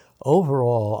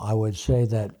 Overall, I would say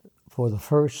that for the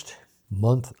first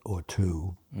month or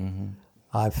two,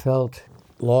 I felt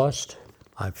lost.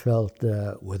 I felt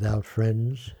without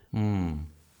friends.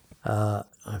 I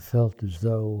felt as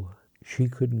though she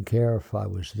couldn't care if I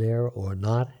was there or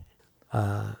not,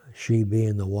 she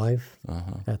being the wife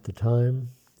at the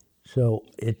time. So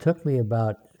it took me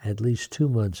about at least 2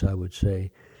 months, I would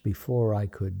say, before I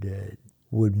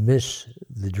would miss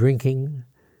the drinking.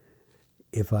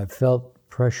 If I felt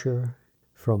pressure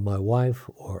from my wife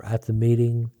or at the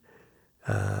meeting,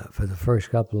 for the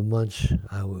first couple of months,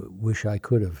 I wish I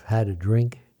could have had a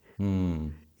drink,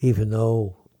 even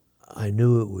though I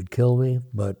knew it would kill me.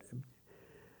 But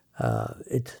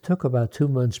it took about 2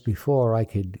 months before I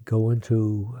could go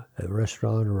into a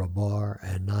restaurant or a bar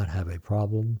and not have a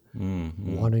problem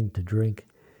wanting to drink.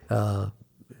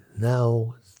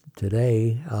 Now,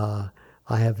 today,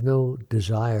 I have no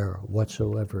desire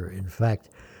whatsoever. In fact,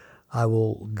 I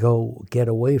will go get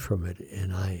away from it.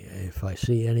 And if I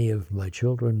see any of my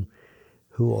children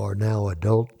who are now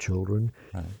adult children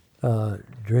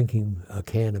drinking a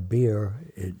can of beer,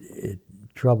 it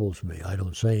troubles me. I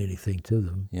don't say anything to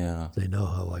them. Yeah. They know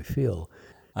how I feel.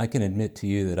 I can admit to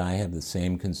you that I have the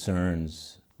same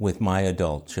concerns with my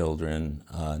adult children.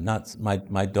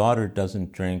 My daughter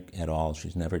doesn't drink at all.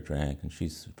 She's never drank, and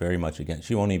she's very much against.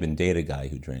 She won't even date a guy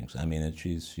who drinks. I mean,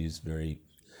 she's very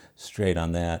straight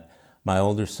on that. My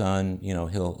older son,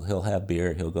 he'll have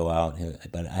beer, he'll go out,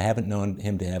 but I haven't known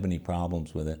him to have any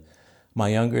problems with it. My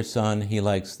younger son, he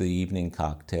likes the evening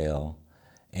cocktail,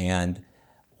 and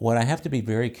what I have to be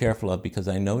very careful of, because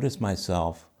I notice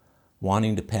myself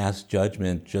wanting to pass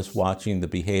judgment just watching the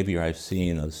behavior I've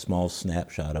seen, a small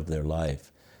snapshot of their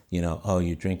life. Oh,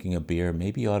 you're drinking a beer,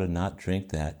 maybe you ought to not drink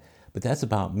that. But that's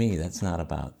about me, that's not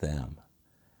about them.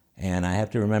 And I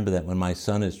have to remember that when my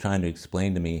son is trying to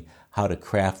explain to me how to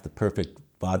craft the perfect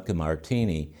vodka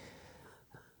martini,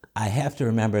 I have to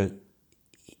remember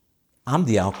I'm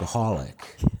the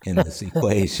alcoholic in this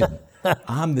equation.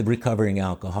 I'm the recovering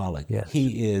alcoholic. Yes.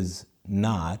 He is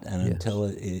not, and Yes.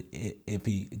 until if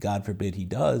he, God forbid he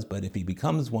does, but if he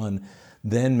becomes one,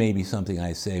 then maybe something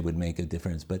I say would make a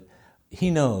difference. But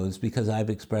he knows, because I've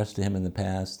expressed to him in the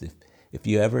past, if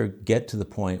you ever get to the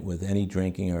point with any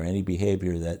drinking or any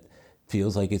behavior that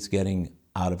feels like it's getting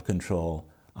out of control,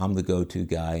 I'm the go-to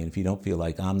guy. And if you don't feel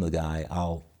like I'm the guy,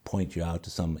 I'll point you out to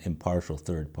some impartial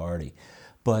third party.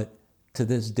 But to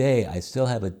this day, I still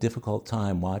have a difficult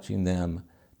time watching them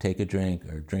take a drink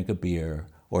or drink a beer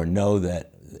or know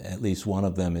that at least one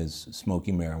of them is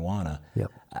smoking marijuana.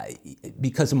 Yep.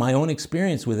 Because of my own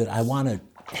experience with it, I want to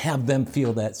have them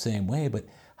feel that same way, but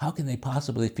how can they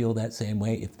possibly feel that same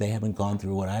way if they haven't gone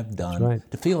through what I've done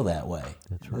to feel that way?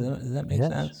 That's right. Does that make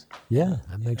sense? Yeah,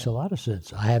 that makes a lot of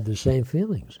sense. I have the same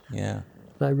feelings. Yeah.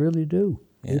 I really do.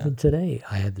 Yeah. Even today,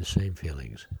 I have the same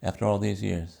feelings. After all these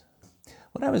years.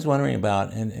 What I was wondering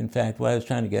about, and in fact, what I was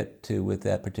trying to get to with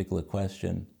that particular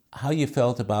question, how you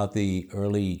felt about the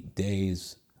early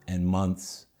days and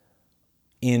months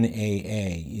in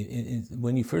AA.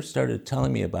 When you first started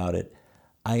telling me about it,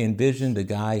 I envisioned a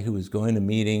guy who was going to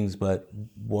meetings but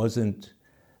weren't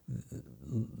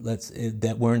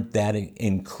that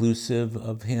inclusive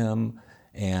of him,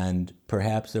 and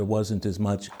perhaps there wasn't as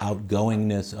much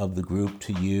outgoingness of the group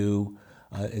to you.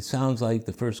 It sounds like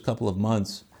the first couple of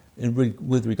months,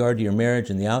 with regard to your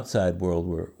marriage and the outside world,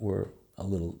 were a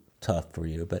little tough for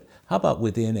you. But how about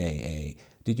within AA?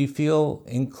 Did you feel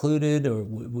included, or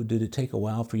did it take a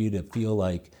while for you to feel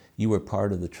like you were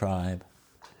part of the tribe?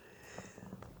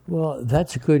 Well,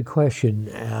 that's a good question.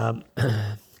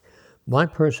 My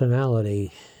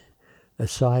personality,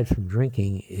 aside from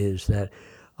drinking, is that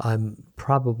I'm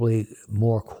probably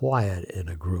more quiet in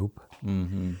a group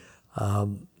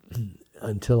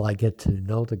until I get to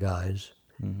know the guys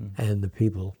and the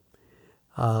people.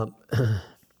 I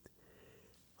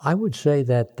would say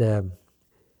that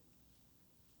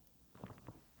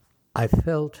I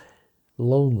felt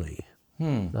lonely. I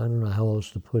don't know how else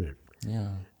to put it.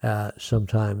 Yeah.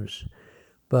 Sometimes,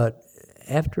 but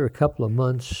after a couple of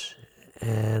months,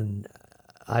 and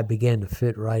I began to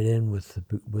fit right in with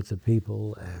the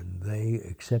people, and they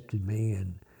accepted me,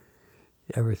 and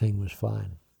everything was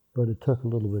fine. But it took a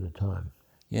little bit of time.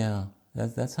 Yeah,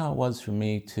 that's how it was for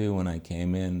me too when I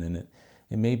came in, and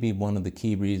it may be one of the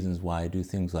key reasons why I do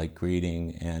things like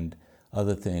greeting and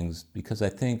other things, because I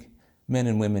think men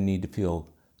and women need to feel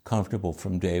comfortable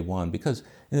from day one. Because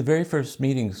in the very first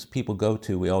meetings people go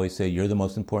to, we always say, you're the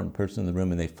most important person in the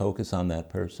room, and they focus on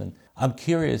that person. I'm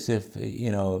curious if,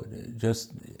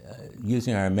 just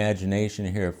using our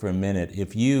imagination here for a minute,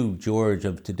 if you, George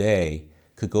of today,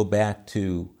 could go back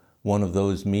to one of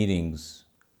those meetings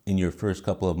in your first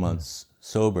couple of months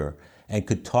sober and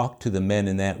could talk to the men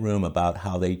in that room about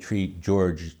how they treat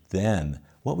George then,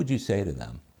 what would you say to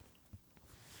them?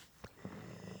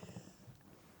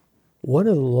 One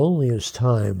of the loneliest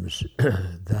times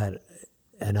that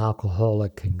an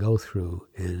alcoholic can go through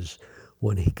is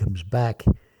when he comes back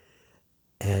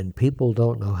and people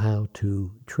don't know how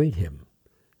to treat him.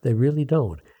 They really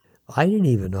don't. I didn't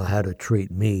even know how to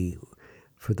treat me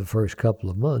for the first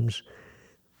couple of months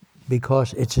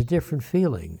because it's a different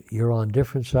feeling. You're on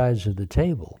different sides of the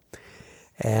table.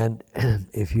 And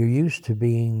if you're used to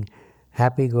being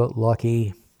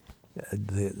happy-go-lucky,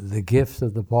 the gift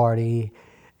of the party,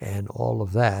 and all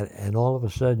of that, and all of a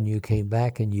sudden you came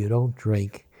back and you don't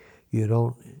drink,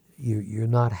 you're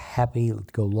not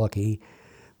happy-go-lucky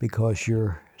because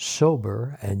you're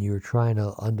sober and you're trying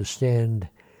to understand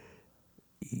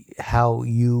how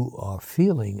you are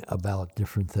feeling about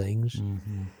different things.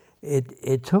 Mm-hmm.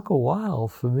 It took a while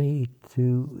for me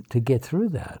to get through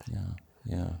that.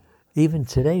 Yeah. Even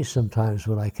today, sometimes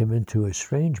when I come into a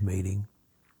strange meeting,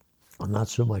 well, not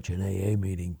so much an AA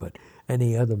meeting, but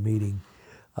any other meeting,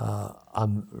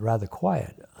 I'm rather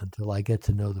quiet until I get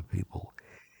to know the people.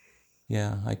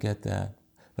 Yeah, I get that.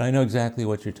 But I know exactly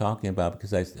what you're talking about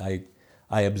because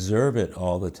I observe it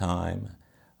all the time.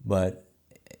 But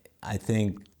I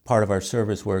think part of our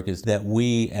service work is that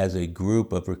we, as a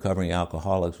group of recovering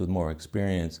alcoholics with more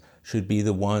experience, should be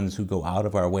the ones who go out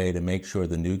of our way to make sure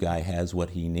the new guy has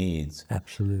what he needs.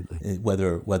 Absolutely.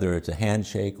 Whether it's a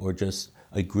handshake or just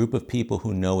a group of people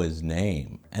who know his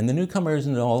name. And the newcomer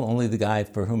isn't only the guy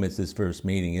for whom it's his first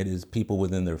meeting. It is people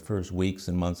within their first weeks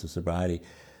and months of sobriety.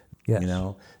 Yes.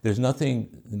 There's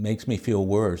nothing that makes me feel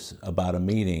worse about a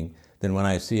meeting than when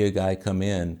I see a guy come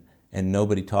in and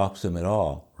nobody talks to him at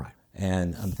all. Right.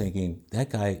 And I'm thinking, that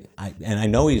guy, and I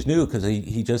know he's new because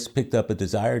he just picked up a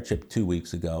Desire chip 2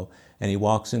 weeks ago, and he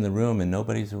walks in the room and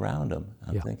nobody's around him.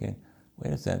 I'm thinking,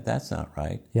 wait a second, that's not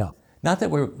right. Yeah. Not that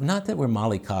we're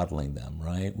mollycoddling them,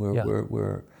 right?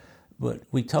 But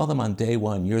we tell them on day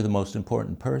one, you're the most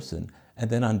important person, and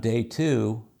then on day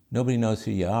two, nobody knows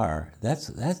who you are. That's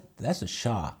a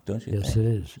shock, don't you think? Yes, it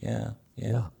is.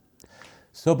 Yeah.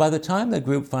 So by the time the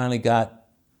group finally got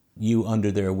you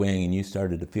under their wing and you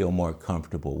started to feel more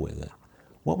comfortable with it,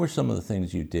 what were some of the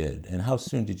things you did, and how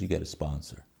soon did you get a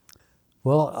sponsor?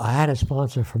 Well, I had a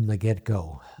sponsor from the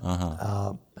get-go.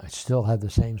 Uh-huh. I still have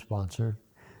the same sponsor.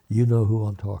 You know who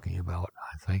I'm talking about,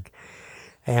 I think.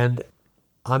 And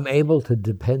I'm able to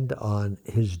depend on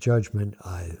his judgment.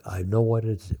 I know what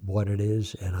it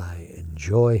is, and I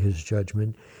enjoy his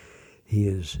judgment. He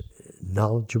is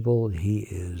knowledgeable. He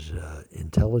is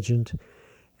intelligent,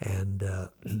 and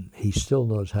he still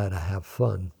knows how to have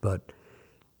fun. But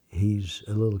he's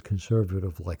a little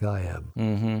conservative, like I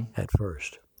am at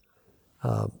first.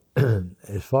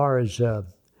 As far as the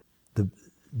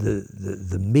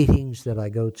meetings that I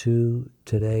go to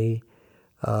today,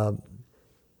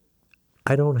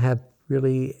 I don't have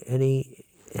really any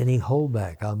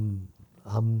holdback.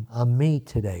 I'm me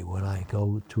today when I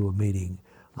go to a meeting.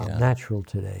 I'm natural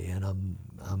today, and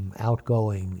I'm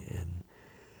outgoing,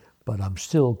 but I'm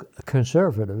still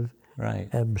conservative. Right.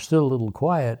 And I'm still a little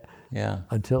quiet. Yeah.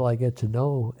 Until I get to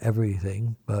know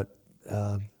everything. But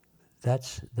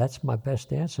that's my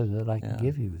best answer that I can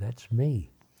give you. That's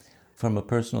me. From a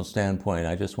personal standpoint,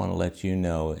 I just want to let you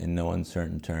know in no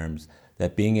uncertain terms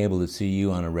that being able to see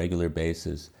you on a regular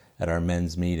basis at our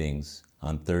men's meetings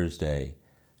on Thursday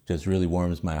just really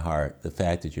warms my heart. The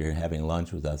fact that you're having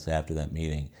lunch with us after that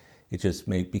meeting, it just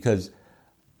because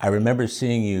I remember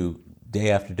seeing you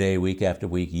day after day, week after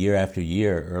week, year after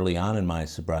year early on in my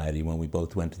sobriety when we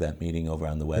both went to that meeting over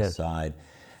on the West Side.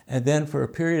 And then for a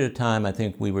period of time, I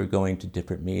think we were going to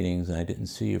different meetings, and I didn't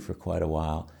see you for quite a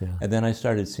while. Yeah. And then I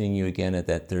started seeing you again at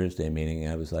that Thursday meeting,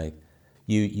 and I was like,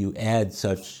 you add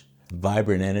such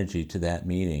vibrant energy to that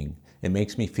meeting. It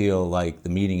makes me feel like the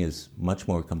meeting is much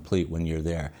more complete when you're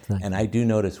there. And I do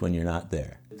notice when you're not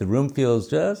there. The room feels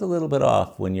just a little bit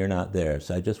off when you're not there.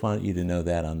 So I just wanted you to know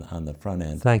that on the front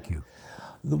end. Thank you.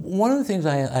 One of the things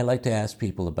I like to ask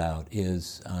people about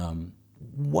is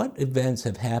what events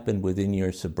have happened within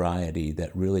your sobriety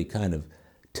that really kind of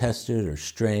tested or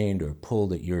strained or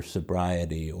pulled at your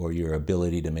sobriety or your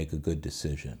ability to make a good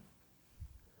decision?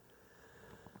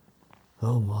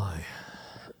 Oh my.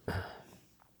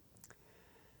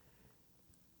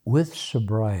 With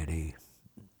sobriety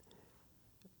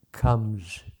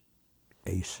comes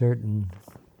a certain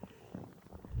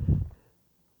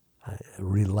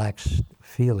relaxed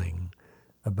feeling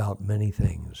about many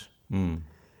things.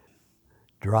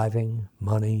 Driving,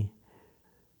 money,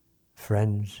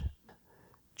 friends,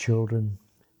 children.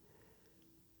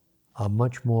 I'm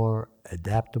much more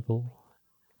adaptable.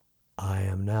 I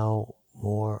am now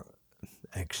more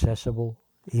accessible,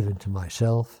 even to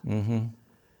myself. Mm-hmm.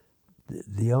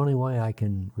 The only way I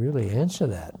can really answer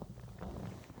that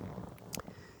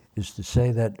is to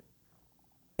say that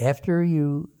after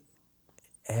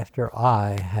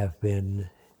I have been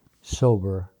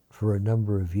sober for a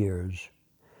number of years,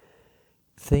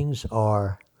 things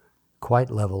are quite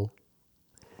level.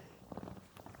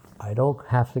 I don't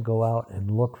have to go out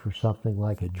and look for something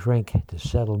like a drink to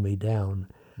settle me down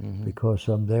because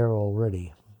I'm there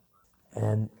already.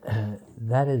 And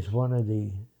that is one of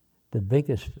the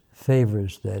biggest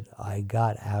favors that I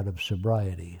got out of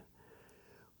sobriety,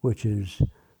 which is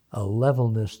a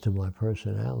levelness to my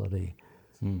personality,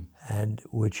 and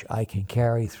which I can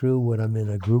carry through when I'm in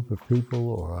a group of people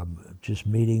or I'm just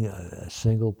meeting a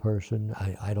single person.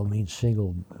 I don't mean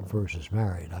single versus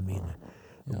married. I mean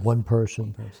one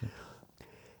person.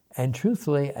 And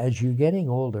truthfully, as you're getting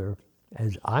older,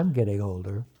 as I'm getting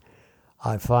older,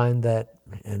 I find that,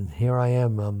 and here I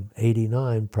am, I'm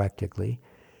 89 practically,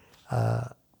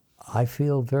 I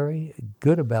feel very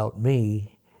good about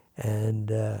me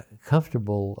and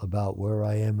comfortable about where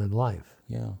I am in life.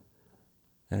 Yeah,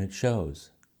 and it shows.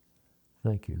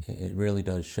 Thank you. It really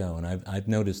does show, and I've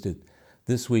noticed it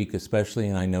this week especially,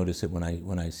 and I notice it when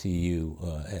I see you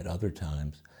at other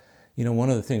times. You know, one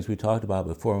of the things we talked about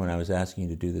before when I was asking you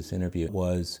to do this interview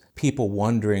was people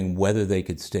wondering whether they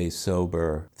could stay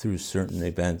sober through certain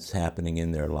events happening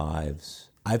in their lives.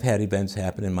 I've had events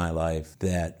happen in my life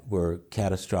that were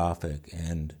catastrophic,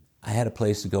 and I had a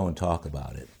place to go and talk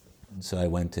about it. So I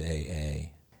went to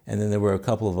AA. And then there were a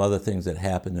couple of other things that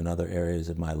happened in other areas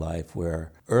of my life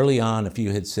where early on, if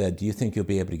you had said, do you think you'll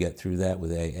be able to get through that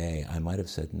with AA? I might have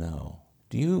said no.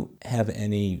 Do you have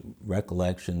any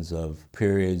recollections of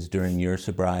periods during your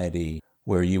sobriety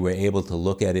where you were able to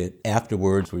look at it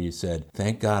afterwards where you said,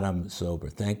 thank God I'm sober,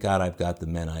 thank God I've got the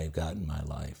men I've got in my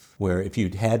life? Where if you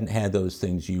hadn't had those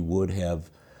things, you would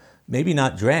have maybe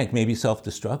not drank, maybe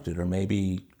self-destructed, or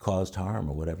maybe caused harm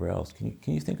or whatever else. Can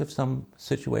you think of some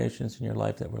situations in your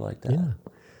life that were like that?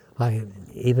 Yeah.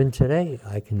 Even today,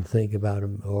 I can think about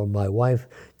them. Or my wife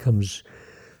comes,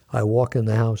 I walk in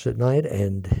the house at night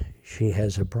and she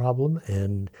has a problem,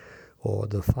 or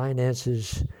the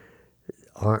finances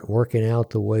aren't working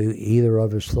out the way either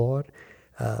of us thought.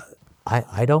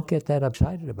 I don't get that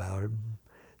excited about them.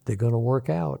 They're going to work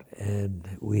out, and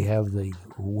we have the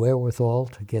wherewithal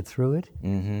to get through it.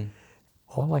 Mm-hmm.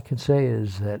 All I can say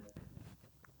is that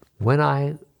when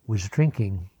I was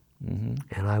drinking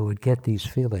and I would get these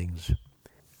feelings,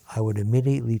 I would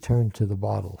immediately turn to the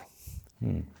bottle.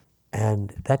 And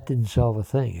that didn't solve a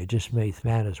thing. It just made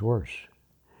matters worse.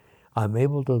 I'm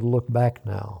able to look back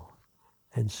now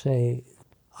and say,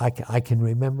 I can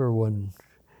remember when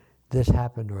this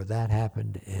happened or that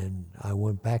happened, and I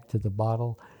went back to the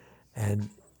bottle, and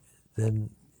then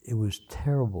it was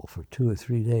terrible for 2 or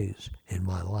 3 days in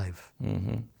my life.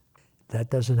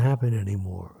 That doesn't happen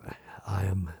anymore. I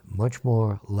am much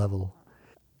more level.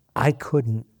 I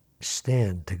couldn't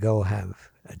stand to go have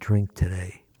a drink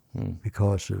today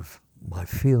because of my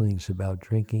feelings about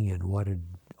drinking and what it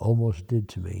almost did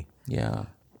to me. Yeah.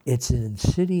 It's an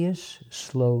insidious,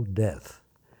 slow death.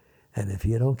 And if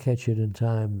you don't catch it in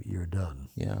time, you're done.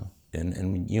 Yeah.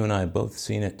 And you and I have both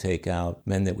seen it take out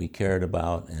men that we cared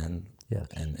about and Yes.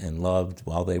 and loved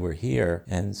while they were here,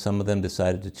 and some of them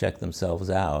decided to check themselves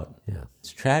out. Yeah.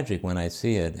 It's tragic when I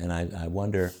see it, and I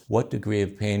wonder what degree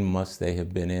of pain must they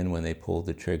have been in when they pulled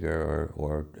the trigger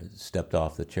or stepped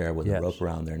off the chair with Yes. a rope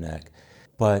around their neck.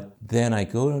 But then I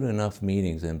go to enough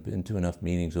meetings and been to enough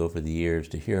meetings over the years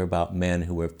to hear about men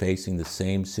who were facing the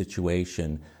same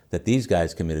situation that these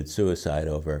guys committed suicide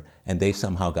over, and they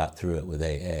somehow got through it with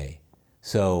AA.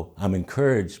 So I'm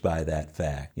encouraged by that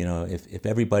fact. You know, if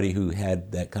everybody who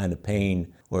had that kind of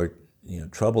pain or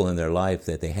trouble in their life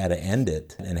that they had to end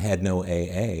it and had no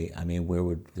AA, I mean, where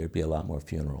would there be a lot more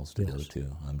funerals to go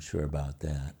to? I'm sure about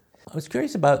that. I was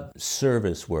curious about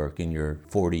service work in your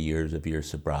 40 years of your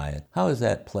sobriety. How has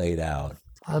that played out?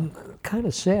 I'm kind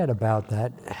of sad about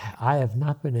that. I have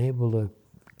not been able to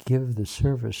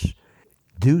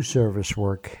do service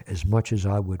work as much as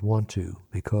I would want to,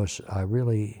 because I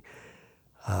really,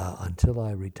 until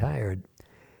I retired,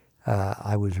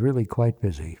 I was really quite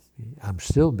busy. I'm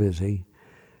still busy.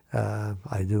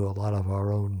 I do a lot of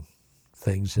our own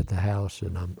things at the house,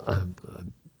 and I'm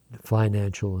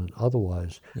financial and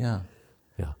otherwise. Yeah.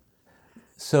 Yeah.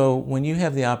 So when you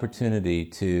have the opportunity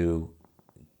to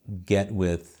get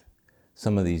with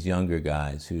some of these younger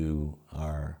guys who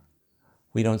are,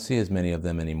 we don't see as many of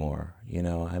them anymore.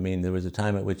 I mean, there was a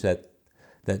time at which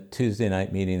that Tuesday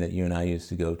night meeting that you and I used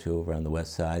to go to over on the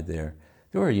west side there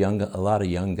were a lot of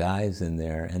young guys in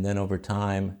there. And then over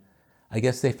time, I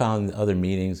guess they found other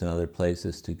meetings and other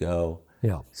places to go.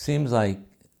 Yeah. Seems like,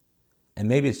 and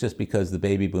maybe it's just because the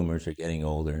baby boomers are getting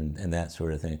older and that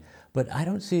sort of thing, but I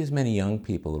don't see as many young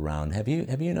people around. Have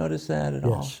you noticed that at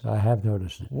all? Yes, I have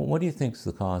noticed it. What do you think is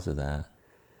the cause of that?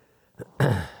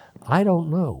 I don't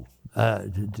know.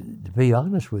 To be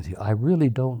honest with you, I really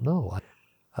don't know.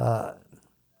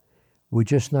 We're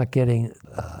just not getting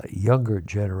younger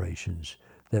generations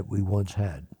that we once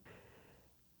had.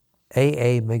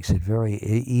 AA makes it very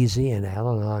easy, and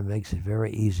Al-Anon makes it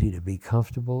very easy to be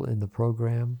comfortable in the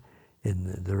program,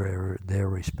 in their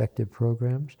respective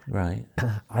programs. Right.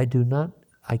 I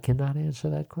cannot answer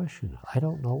that question. I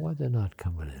don't know why they're not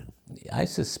coming in. I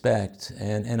suspect,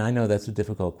 and I know that's a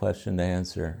difficult question to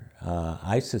answer,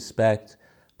 I suspect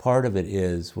part of it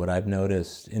is what I've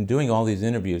noticed in doing all these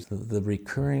interviews, the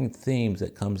recurring themes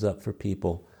that comes up for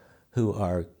people who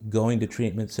are going to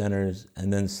treatment centers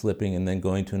and then slipping and then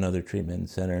going to another treatment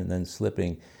center and then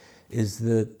slipping is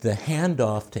the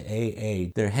handoff to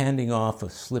AA. They're handing off a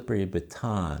slippery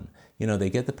baton. They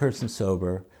get the person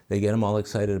sober, they get them all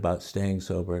excited about staying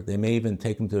sober, they may even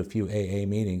take them to a few AA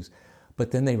meetings,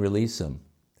 but then they release them.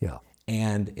 Yeah.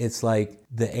 And it's like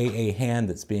the AA hand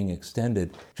that's being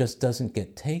extended just doesn't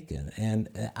get taken. And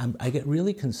I get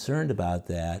really concerned about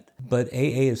that. But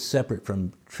AA is separate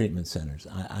from treatment centers.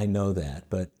 I know that.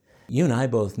 But you and I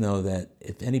both know that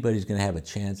if anybody's going to have a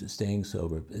chance at staying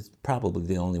sober, it's probably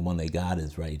the only one they got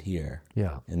is right here.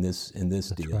 Yeah. In this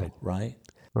deal, right?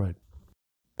 Right.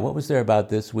 What was there about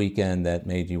this weekend that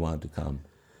made you want to come?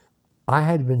 I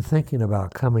had been thinking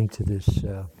about coming to this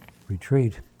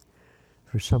retreat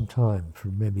for some time, for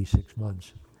maybe 6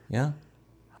 months. Yeah?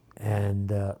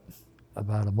 And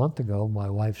about a month ago, my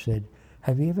wife said,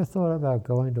 "Have you ever thought about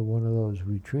going to one of those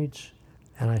retreats?"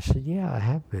 And I said, "Yeah, I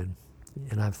have been,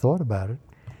 and I've thought about it,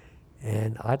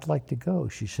 and I'd like to go."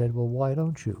 She said, "Well, why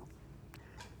don't you?"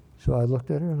 So I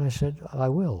looked at her and I said, "I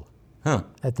will,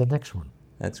 at the next one."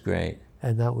 That's great.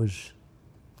 And that was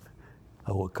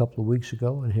a couple of weeks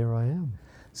ago, and here I am.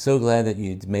 So glad that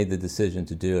you made the decision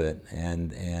to do it.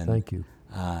 And Thank you.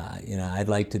 I'd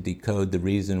like to decode the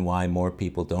reason why more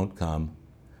people don't come,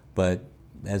 but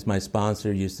as my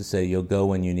sponsor used to say, you'll go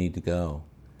when you need to go.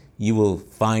 You will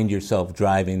find yourself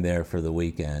driving there for the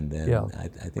weekend, and Yeah. I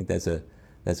think that's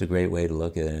a great way to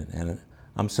look at it. And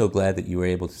I'm so glad that you were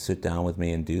able to sit down with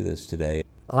me and do this today.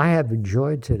 I have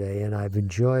enjoyed today, and I've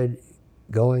enjoyed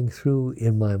going through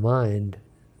in my mind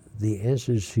the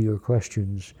answers to your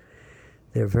questions.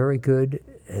 They're very good,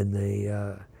 and they,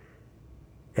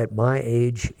 at my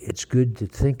age, it's good to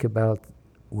think about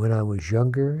when I was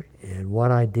younger and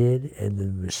what I did and the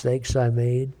mistakes I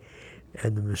made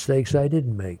and the mistakes I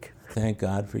didn't make. Thank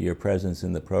God for your presence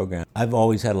in the program. I've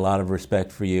always had a lot of respect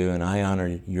for you, and I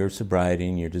honor your sobriety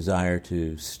and your desire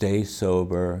to stay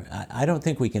sober. I don't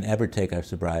think we can ever take our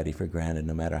sobriety for granted,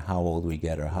 no matter how old we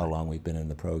get or how long we've been in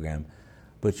the program.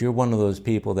 But you're one of those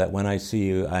people that when I see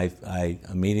you, I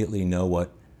immediately know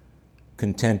what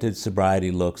contented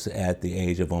sobriety looks at the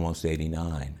age of almost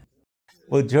 89.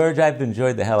 Well, George, I've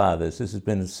enjoyed the hell out of this. This has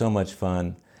been so much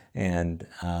fun. And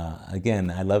again,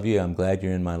 I love you. I'm glad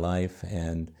you're in my life.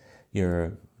 And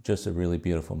you're just a really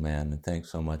beautiful man. And thanks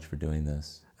so much for doing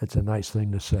this. It's a nice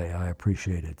thing to say. I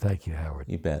appreciate it. Thank you, Howard.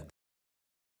 You bet.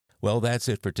 Well, that's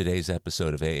it for today's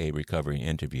episode of AA Recovery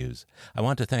Interviews. I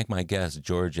want to thank my guest,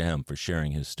 George M., for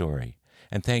sharing his story.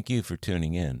 And thank you for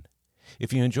tuning in.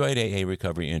 If you enjoyed AA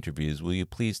Recovery Interviews, will you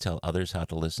please tell others how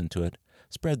to listen to it?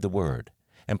 Spread the word.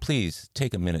 And please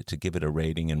take a minute to give it a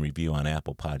rating and review on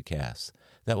Apple Podcasts.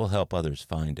 That will help others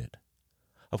find it.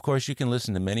 Of course, you can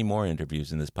listen to many more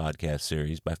interviews in this podcast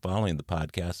series by following the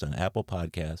podcast on Apple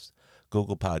Podcasts,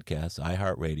 Google Podcasts,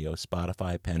 iHeartRadio,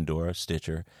 Spotify, Pandora,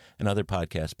 Stitcher, and other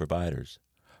podcast providers.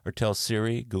 Or tell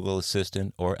Siri, Google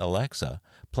Assistant, or Alexa,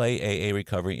 play AA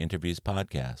Recovery Interviews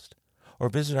podcast. Or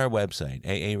visit our website,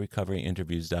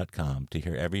 aarecoveryinterviews.com, to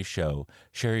hear every show,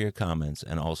 share your comments,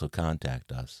 and also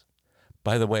contact us.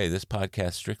 By the way, this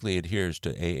podcast strictly adheres to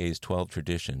AA's 12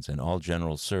 traditions and all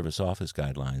General Service Office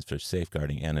guidelines for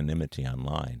safeguarding anonymity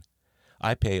online.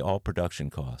 I pay all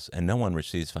production costs, and no one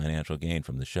receives financial gain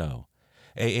from the show.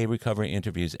 AA Recovery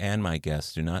Interviews and my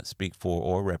guests do not speak for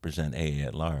or represent AA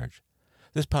at large.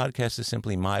 This podcast is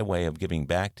simply my way of giving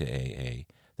back to AA,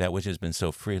 that which has been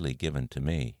so freely given to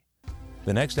me.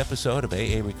 The next episode of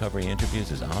AA Recovery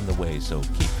Interviews is on the way, so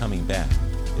keep coming back.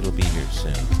 It'll be here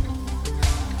soon.